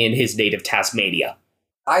in his native Tasmania.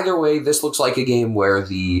 Either way, this looks like a game where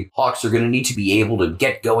the Hawks are going to need to be able to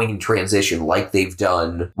get going in transition like they've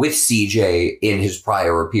done with CJ in his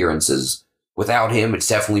prior appearances. Without him, it's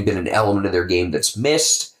definitely been an element of their game that's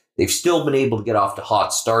missed. They've still been able to get off to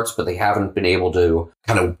hot starts, but they haven't been able to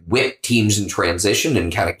kind of whip teams in transition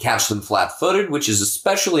and kind of catch them flat-footed, which is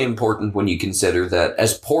especially important when you consider that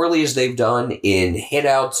as poorly as they've done in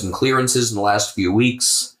hit-outs and clearances in the last few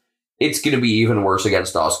weeks, it's going to be even worse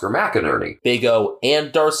against Oscar McInerney. Big O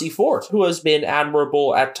and Darcy Fort, who has been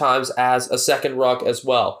admirable at times as a second ruck as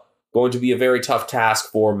well. Going to be a very tough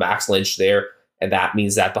task for Max Lynch there, and that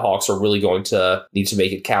means that the Hawks are really going to need to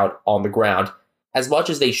make it count on the ground. As much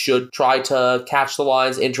as they should try to catch the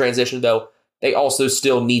Lions in transition, though, they also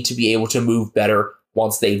still need to be able to move better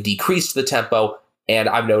once they've decreased the tempo, and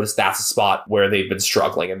I've noticed that's a spot where they've been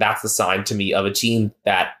struggling, and that's the sign to me of a team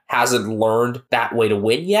that hasn't learned that way to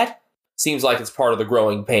win yet. Seems like it's part of the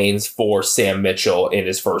growing pains for Sam Mitchell in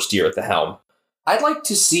his first year at the helm. I'd like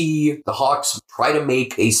to see the Hawks try to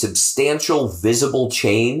make a substantial, visible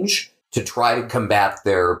change to try to combat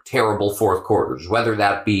their terrible fourth quarters, whether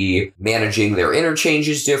that be managing their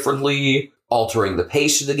interchanges differently, altering the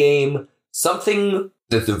pace of the game, something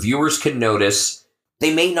that the viewers can notice.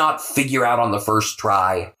 They may not figure out on the first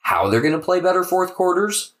try how they're going to play better fourth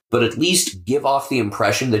quarters, but at least give off the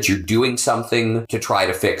impression that you're doing something to try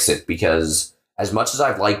to fix it, because as much as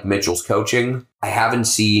I've liked Mitchell's coaching, I haven't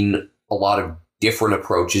seen a lot of different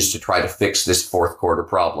approaches to try to fix this fourth quarter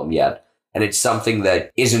problem yet. And it's something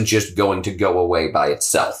that isn't just going to go away by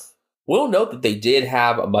itself. We'll note that they did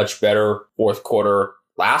have a much better fourth quarter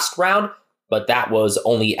last round, but that was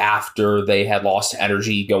only after they had lost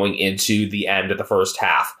energy going into the end of the first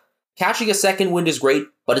half. Catching a second wind is great,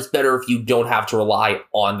 but it's better if you don't have to rely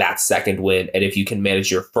on that second wind and if you can manage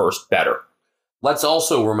your first better. Let's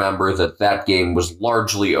also remember that that game was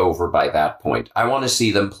largely over by that point. I want to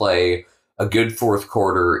see them play a good fourth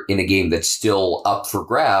quarter in a game that's still up for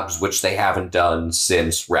grabs, which they haven't done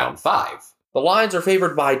since round 5. The Lions are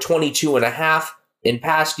favored by 22.5. In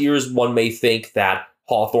past years, one may think that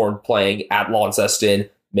Hawthorne playing at Launceston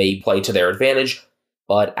may play to their advantage,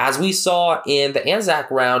 but as we saw in the Anzac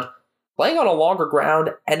round, playing on a longer ground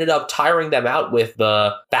ended up tiring them out with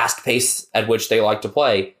the fast pace at which they like to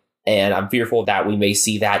play, and I'm fearful that we may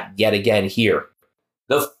see that yet again here.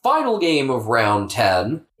 The final game of round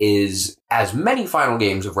 10 is, as many final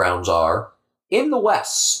games of rounds are, in the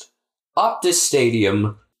West. Optus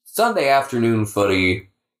Stadium, Sunday afternoon footy,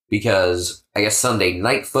 because I guess Sunday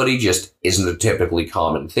night footy just isn't a typically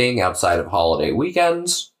common thing outside of holiday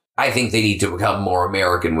weekends. I think they need to become more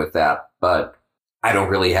American with that, but I don't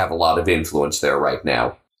really have a lot of influence there right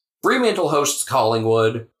now. Fremantle hosts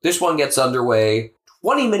Collingwood. This one gets underway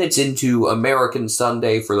 20 minutes into American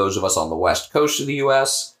Sunday for those of us on the west coast of the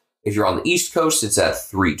U.S. If you're on the east coast, it's at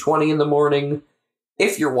 3:20 in the morning.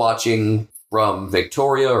 If you're watching from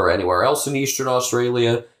Victoria or anywhere else in Eastern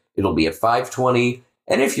Australia, it'll be at 5:20.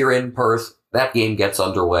 And if you're in Perth, that game gets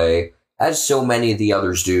underway, as so many of the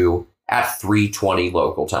others do, at 3:20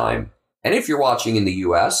 local time. And if you're watching in the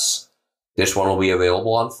U.S., this one will be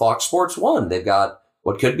available on Fox Sports 1. They've got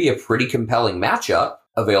what could be a pretty compelling matchup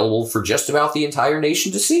available for just about the entire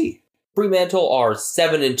nation to see. Fremantle are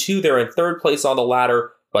 7-2. They're in third place on the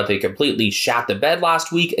ladder, but they completely shat the bed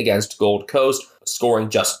last week against Gold Coast, scoring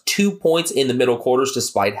just 2 points in the middle quarters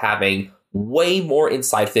despite having way more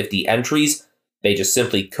inside 50 entries. They just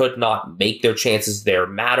simply could not make their chances there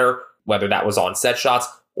matter, whether that was on set shots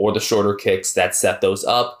or the shorter kicks that set those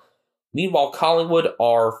up. Meanwhile, Collingwood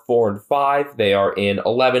are 4-5. They are in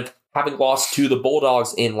 11th, having lost to the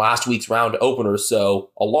Bulldogs in last week's round opener, so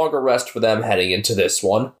a longer rest for them heading into this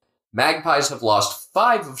one. Magpies have lost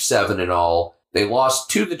 5 of 7 in all. They lost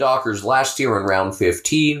to the Dockers last year in round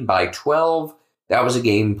 15 by 12. That was a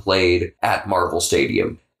game played at Marvel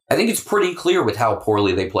Stadium. I think it's pretty clear with how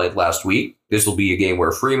poorly they played last week. This will be a game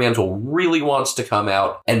where Fremantle really wants to come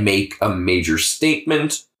out and make a major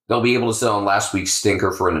statement. They'll be able to sit on last week's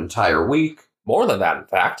stinker for an entire week. More than that, in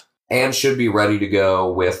fact. And should be ready to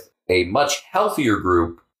go with a much healthier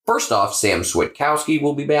group. First off, Sam Switkowski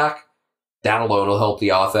will be back. That alone will help the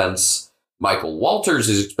offense. Michael Walters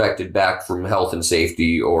is expected back from health and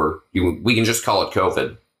safety, or we can just call it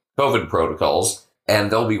COVID protocols.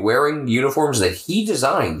 And they'll be wearing uniforms that he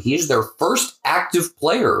designed. He is their first active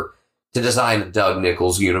player to design a Doug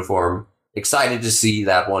Nichols uniform. Excited to see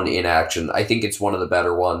that one in action. I think it's one of the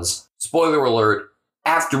better ones. Spoiler alert,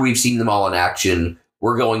 after we've seen them all in action,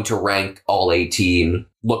 we're going to rank all 18.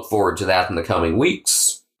 Look forward to that in the coming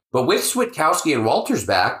weeks. But with Switkowski and Walters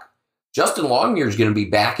back, Justin Longmuir is going to be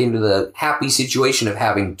back into the happy situation of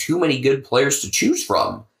having too many good players to choose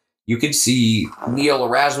from. You could see Neil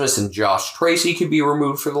Erasmus and Josh Tracy could be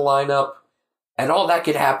removed from the lineup. And all that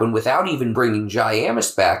could happen without even bringing Jai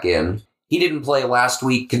Amos back in. He didn't play last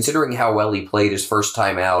week. Considering how well he played his first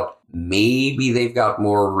time out, maybe they've got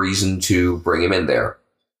more reason to bring him in there.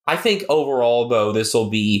 I think overall, though, this will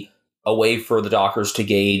be a way for the Dockers to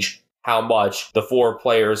gauge how much the 4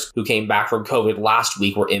 players who came back from COVID last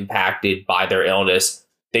week were impacted by their illness.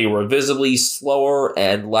 They were visibly slower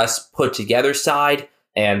and less put together side,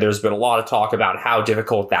 and there's been a lot of talk about how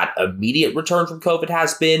difficult that immediate return from COVID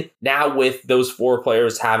has been. Now, with those 4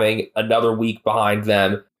 players having another week behind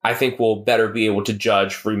them, I think we'll better be able to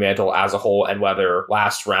judge Fremantle as a whole and whether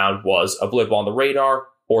last round was a blip on the radar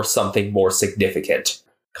or something more significant.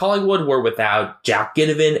 Collingwood were without Jack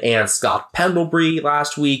Ginnivan and Scott Pendlebury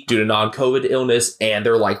last week due to non-COVID illness, and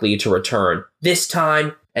they're likely to return this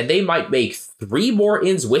time, and they might make 3 more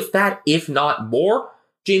ins with that, if not more.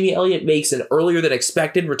 Jamie Elliott makes an earlier than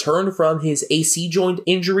expected return from his AC joint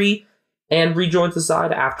injury and rejoins the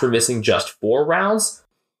side after missing just 4 rounds.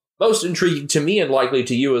 Most intriguing to me and likely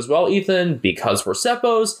to you as well, Ethan, because we're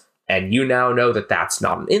Seppos, and you now know that that's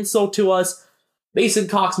not an insult to us. Mason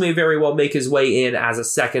Cox may very well make his way in as a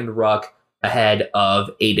second ruck ahead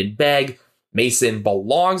of Aiden Begg. Mason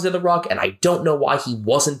belongs in the ruck, and I don't know why he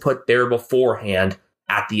wasn't put there beforehand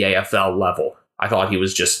at the AFL level. I thought he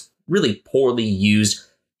was just really poorly used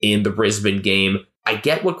in the Brisbane game. I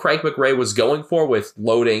get what Craig McRae was going for with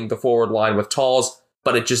loading the forward line with talls,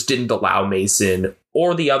 but it just didn't allow Mason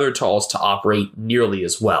or the other talls to operate nearly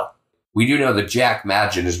as well. We do know that Jack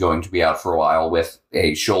Madgen is going to be out for a while with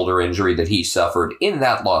a shoulder injury that he suffered in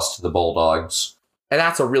that loss to the Bulldogs. And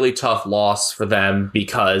that's a really tough loss for them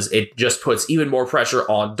because it just puts even more pressure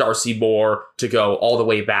on Darcy Moore to go all the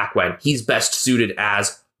way back when he's best suited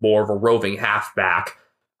as more of a roving halfback.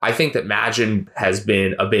 I think that Madgen has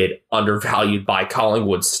been a bit undervalued by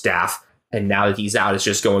Collingwood's staff, and now that he's out, it's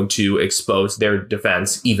just going to expose their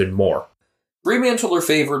defense even more. Fremantle are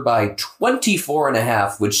favored by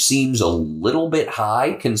 24.5, which seems a little bit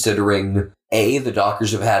high considering A, the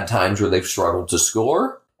Dockers have had times where they've struggled to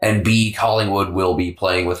score, and B, Collingwood will be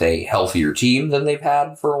playing with a healthier team than they've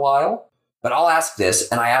had for a while. But I'll ask this,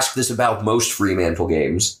 and I ask this about most Fremantle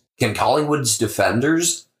games. Can Collingwood's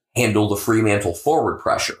defenders handle the Fremantle forward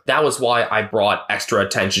pressure? That was why I brought extra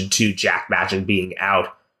attention to Jack Madgen being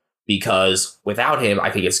out, because without him,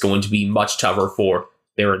 I think it's going to be much tougher for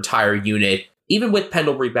their entire unit, even with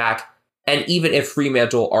Pendlebury back, and even if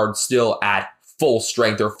Fremantle are still at full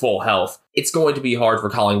strength or full health, it's going to be hard for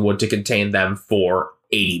Collingwood to contain them for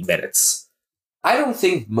 80 minutes. I don't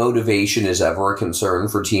think motivation is ever a concern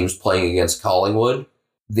for teams playing against Collingwood.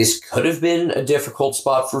 This could have been a difficult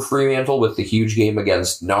spot for Fremantle with the huge game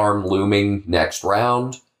against Narm looming next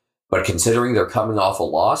round, but considering they're coming off a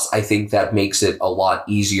loss, I think that makes it a lot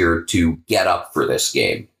easier to get up for this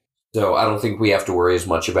game. So I don't think we have to worry as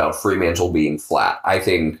much about Fremantle being flat. I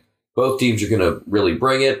think both teams are going to really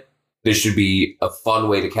bring it. This should be a fun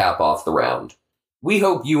way to cap off the round. We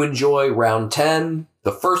hope you enjoy round 10,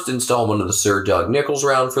 the first installment of the Sir Doug Nicholls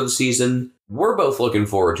round for the season. We're both looking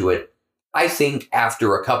forward to it. I think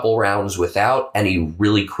after a couple rounds without any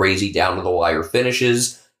really crazy down-to-the-wire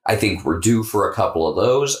finishes, I think we're due for a couple of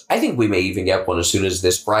those. I think we may even get one as soon as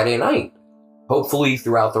this Friday night. Hopefully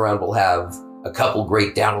throughout the round we'll have a couple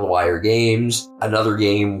great down-to-the-wire games, another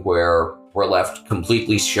game where we're left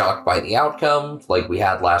completely shocked by the outcome, like we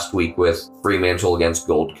had last week with Fremantle against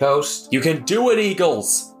Gold Coast. You can do it,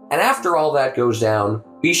 Eagles! And after all that goes down,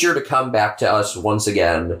 be sure to come back to us once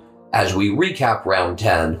again as we recap round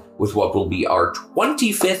 10 with what will be our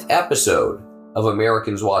 25th episode of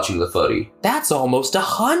Americans Watching the Footy. That's almost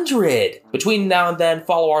 100! Between now and then,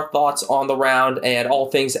 follow our thoughts on the round and all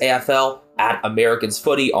things AFL at Americans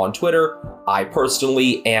Footy on Twitter. I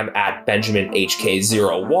personally am at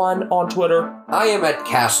BenjaminHK01 on Twitter. I am at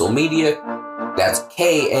Castle Media. That's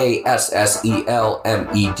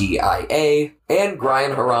KASSELMEDIA. And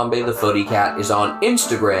Brian Harambe the Footy Cat is on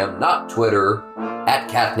Instagram, not Twitter, at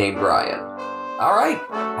Cat Named Brian. All right,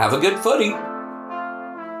 have a good footy.